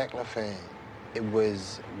the baclofen, it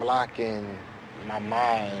was blocking my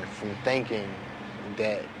mind from thinking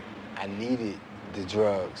that I needed the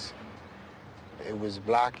drugs. It was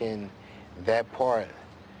blocking that part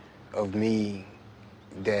of me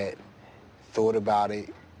that thought about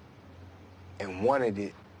it and wanted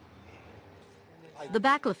it. The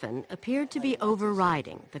baclofen appeared to be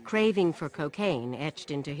overriding the craving for cocaine etched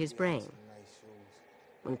into his brain.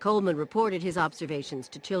 When Coleman reported his observations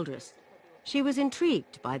to Childress, she was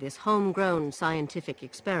intrigued by this homegrown scientific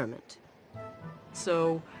experiment.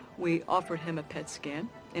 So we offered him a PET scan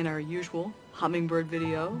in our usual hummingbird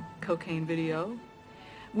video, cocaine video,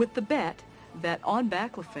 with the bet that on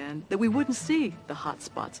baclofen that we wouldn't see the hot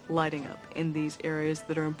spots lighting up in these areas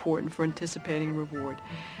that are important for anticipating reward.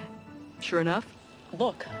 Sure enough,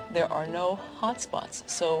 look, there are no hot spots.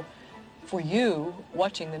 So for you,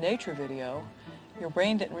 watching the nature video, your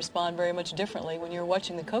brain didn't respond very much differently when you're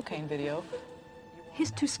watching the cocaine video.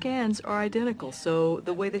 His two scans are identical, so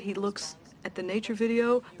the way that he looks at the nature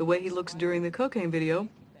video, the way he looks during the cocaine video,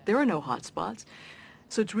 there are no hot spots.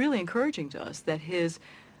 So it's really encouraging to us that his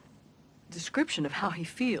description of how he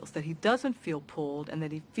feels, that he doesn't feel pulled and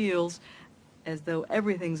that he feels as though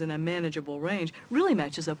everything's in a manageable range, really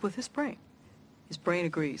matches up with his brain. His brain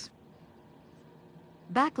agrees.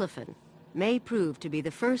 Baclofen may prove to be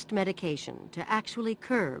the first medication to actually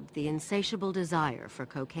curb the insatiable desire for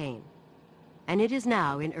cocaine, and it is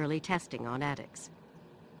now in early testing on addicts.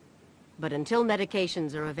 But until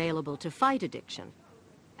medications are available to fight addiction,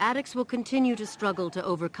 addicts will continue to struggle to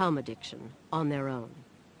overcome addiction on their own.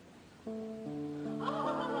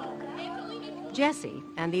 Jesse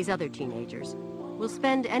and these other teenagers will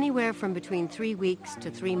spend anywhere from between 3 weeks to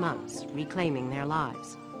 3 months reclaiming their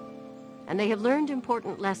lives. And they have learned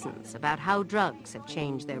important lessons about how drugs have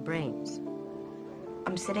changed their brains.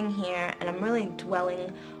 I'm sitting here and I'm really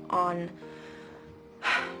dwelling on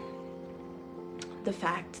the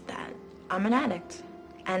fact that I'm an addict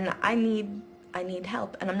and I need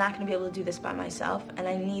help, and I'm not going to be able to do this by myself, and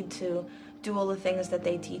I need to do all the things that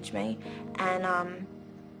they teach me, and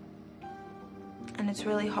it's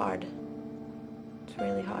really hard. It's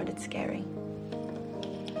really hard. It's scary.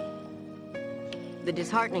 The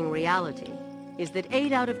disheartening reality is that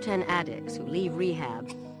 8 out of 10 addicts who leave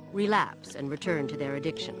rehab relapse and return to their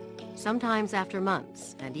addiction, sometimes after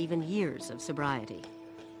months and even years of sobriety.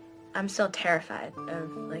 I'm still terrified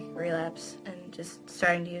of relapse and just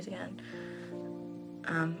starting to use again.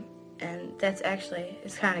 And that's actually,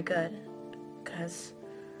 it's kind of good, because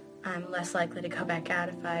I'm less likely to go back out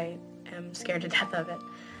if I am scared to death of it.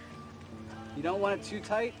 You don't want it too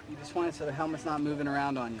tight, you just want it so the helmet's not moving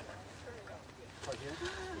around on you.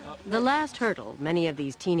 The last hurdle many of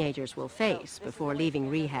these teenagers will face before leaving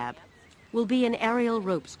rehab will be an aerial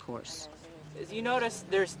ropes course. As you notice,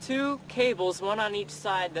 there's 2 cables, one on each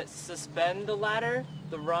side, that suspend the ladder,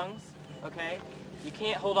 the rungs, okay? You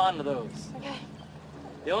can't hold on to those. Okay.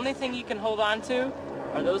 The only thing you can hold on to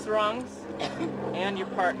are those rungs and your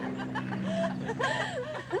partner.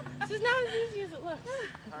 This is not as easy as it looks.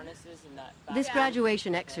 Harnesses and that. This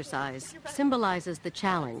graduation exercise symbolizes the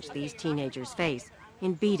challenge these teenagers face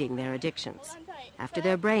in beating their addictions after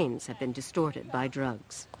their brains have been distorted by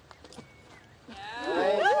drugs.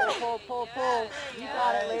 Pull, pull, pull. You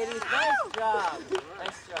got it, ladies. Nice job.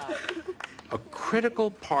 Nice job. A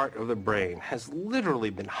critical part of the brain has literally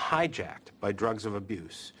been hijacked by drugs of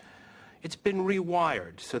abuse. It's been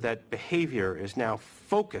rewired so that behavior is now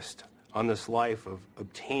focused on this life of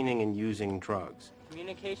obtaining and using drugs.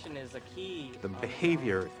 Communication is a key. The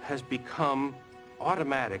behavior has become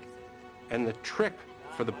automatic, and the trick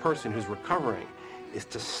for the person who's recovering is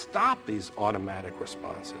to stop these automatic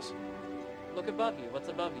responses. Look above you. What's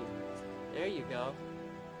above you? There you go.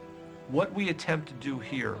 What we attempt to do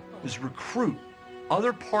here is recruit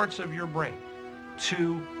other parts of your brain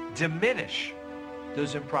to diminish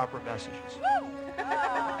those improper messages.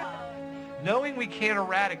 Knowing we can't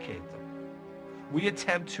eradicate them, we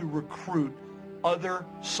attempt to recruit other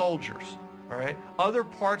soldiers, all right, other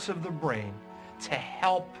parts of the brain to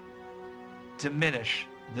help diminish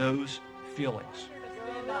those feelings.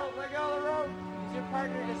 Stand up. Let go of the rope. Use your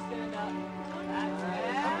partner to stand up.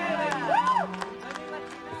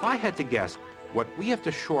 If I had to guess, what we have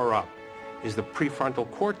to shore up is the prefrontal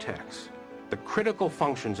cortex. The critical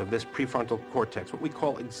functions of this prefrontal cortex, what we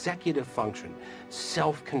call executive function,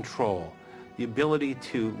 self-control, the ability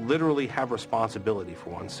to literally have responsibility for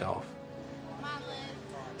oneself.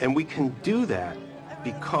 And we can do that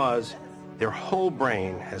because their whole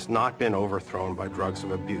brain has not been overthrown by drugs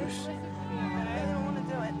of abuse.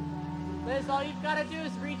 Liz, all you've got to do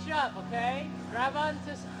is reach up, okay? Grab on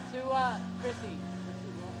to Chrissy.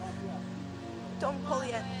 Don't pull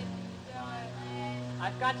yet.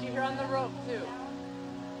 I've got you here on the rope, too.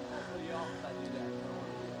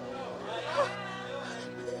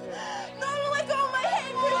 No, don't let go of my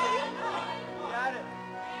hand, Chrissy. Got it.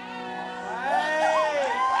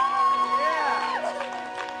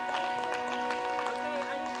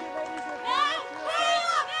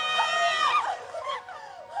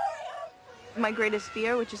 My greatest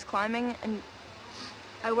fear, which is climbing, and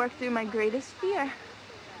I worked through my greatest fear.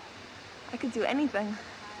 I could do anything.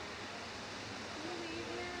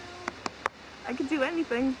 I could do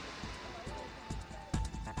anything.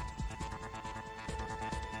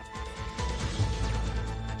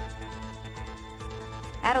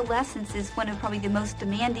 Adolescence is one of probably the most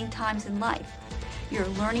demanding times in life. You're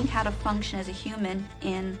learning how to function as a human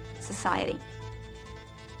in society.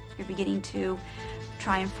 You're beginning to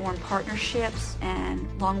try and form partnerships and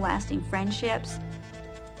long-lasting friendships.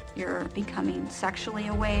 You're becoming sexually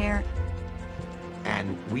aware.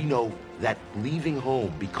 And we know that leaving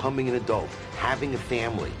home, becoming an adult, having a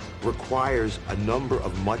family requires a number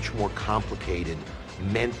of much more complicated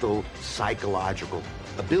mental, psychological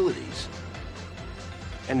abilities.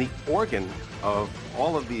 And the organ of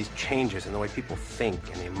all of these changes in the way people think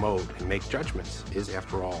and emote and make judgments is,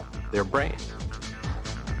 after all, their brain.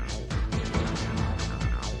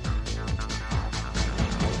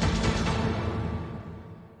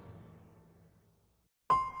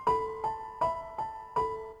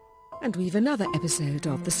 And we've another episode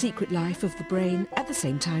of The Secret Life of the Brain at the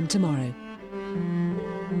same time tomorrow.